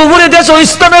এই কুফরি দেশ ও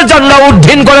ইসলামের জান্নাত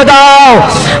উদ্দিন করে দাও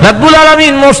রব্বুল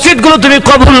আলামিন। মসজিদগুলো তুমি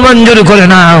কবুল মঞ্জুর করে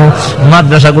নাও,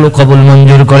 মাদ্রাসাগুলো কবুল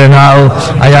মঞ্জুর করে নাও।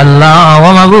 আয় আল্লাহ ও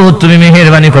মাবুদ, তুমি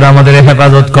মেহেরবানি করে আমাদের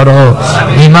হেফাজত করো,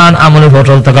 ঈমান আমলে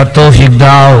অটল থাকার তৌফিক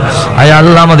দাও। আয়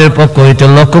আল্লাহ, আমাদের পক্ষ হইতে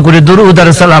লক্ষ কোটি দুরূদ আর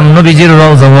সালাম নবীজির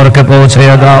রওজা মোবারকে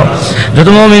পৌঁছাইয়া দাও। যত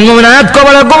মুমিন মুমিনাত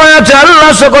কবরে ঘুমায় আছে, আল্লাহ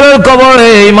সকলের কবরে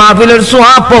এই মাহফিলের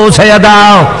সোয়াব পৌঁছাইয়া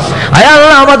দাও। আয়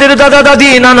আল্লাহ, আমাদের দাদা দাদি,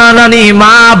 নানা নানি,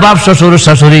 মা বাপ, শ্বশুর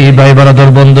শাশুড়ি, ভাই বারাদর,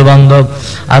 বন্ধু বান্ধব,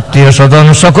 আত্মীয় স্বজন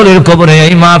সকলের কবরে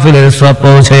এই মাহফিলের সোয়াব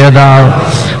পৌঁছাইয়া দাও।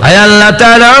 আয় আল্লাহ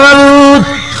তাআলা,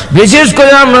 বিশেষ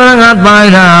করে আমরা হাত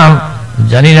বাড়াইনা,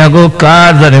 জানি না গো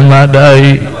কার জানে মাদাই।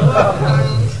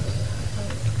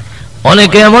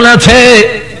 অনেকে এমন আছে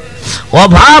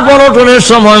অভাব অনটনের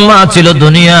সময় মা ছিল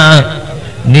দুনিয়া,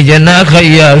 নিজে না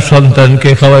খাইয়া সন্তানকে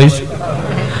খাওয়াইছে।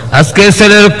 আজকে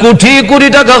ছেলের কোটি কোটি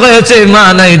টাকা হয়েছে, মা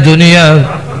নাই দুনিয়া,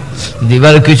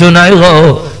 দিবার কিছু নাই গো,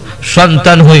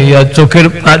 সন্তান হইয়া চোখের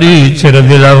পানি ছেড়ে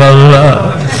দিলাম। আল্লাহ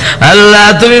আল্লাহ,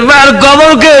 তুমি মার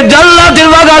কবরকে জান্নাতের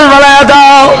বাগান বানায়া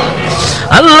দাও।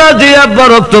 আল্লাহ, যে আব্বা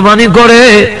রক্ত পানি করে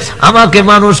আমাকে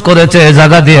মানুষ করেছে,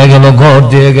 জায়গা দিয়ে গেল, ঘর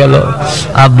দিয়ে গেল,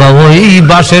 আব্বা ওই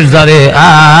বাঁশের জারে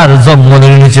আর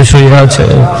জঙ্গলের নিচে শুয়ে আছে।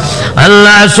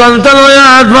 আল্লাহ, সন্তান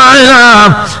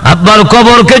আব্বার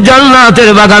কবরকে জান্নাতের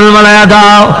বাগান বানায়া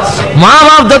দাও। মা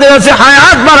বাপ তাদের আছে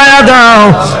হায়াত বাড়ায়া দাও,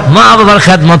 মা বাবার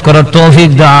খেদমত করার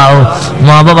তৌফিক দাও।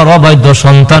 মা বাবার অবাধ্য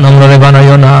সন্তান আমরা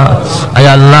বানাইও না। আয়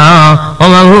আল্লাহ ও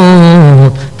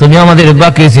মাবুদ, তুমি আমাদের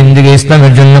বাকি জিন্দেগি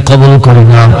ইসলামের জন্য কবুল করো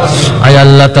না। আয়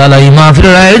আল্লাহ তাআলা, এই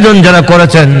মাহফিলের আয়োজন যারা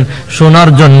করেছেন, শোনার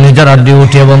জন্য যারা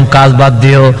ডিউটি এবং কাজ বাদ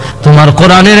দিও, তোমার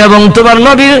কোরআনের এবং তোমার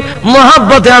নবীর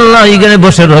মহব্বতে আল্লাহ এখানে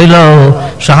বসে রইল,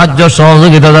 সাহায্য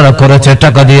সহযোগিতা যারা করেছে,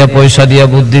 টাকা দিয়া, পয়সা দিয়া,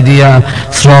 বুদ্ধি দিয়া,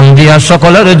 শ্রম দিয়া,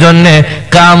 সকলের জন্য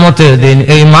কিয়ামতের দিন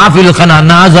এই মাহফিলখানা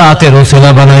নাজাতের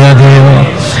ওসিলা বানাইয়া দিও।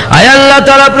 আয় আল্লাহ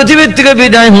তাআলা, পৃথিবীর থেকে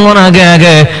বিদায় হওয়ার আগে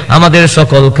আগে আমাদের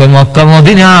সকলকে মক্কা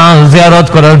মদিনা জিয়ারত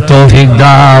করার তৌফিক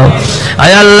দাও।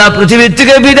 আয় আল্লাহ, পৃথিবীর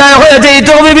থেকে বিদায় হয়ে যেই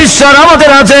তবে বিশ্বাস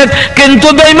আমাদের আছে, কিন্তু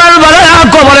বেঈমান বানায়া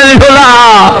কবরে ফেলা।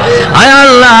 আয়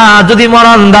আল্লাহ, যদি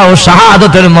মরণ দাও,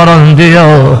 শাহাদাতের মরণ দিও,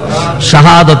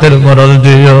 শাহাদাতের মরণ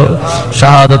দিও।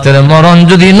 শাহাদাতের মরণ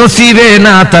যদি নসিবে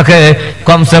না থাকে,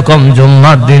 কমসে কম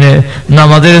জুম্মার দিনে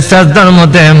নামাজের সাজদার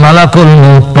মধ্যে মালাকুল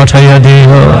মউত পাঠাইয়া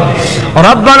দিও।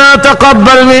 রব্বানা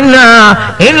তাকাব্বাল মিন্না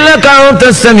ইন্নাকা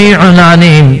আনতাস সামিউল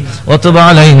আলিম ওয়া তুব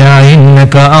আলাইনা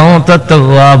ইন্নাকা আনতাত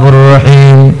তাওয়াবুর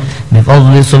রহিম।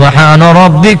 بفضل سبحان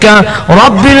ربك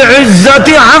رب العزة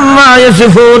عما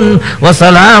يصفون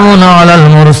وسلام على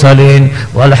المرسلين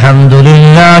والحمد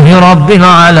لله رب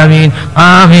العالمين.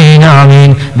 آمين آمين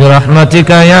برحمتك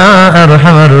يا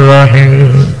أرحم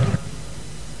الراحمين.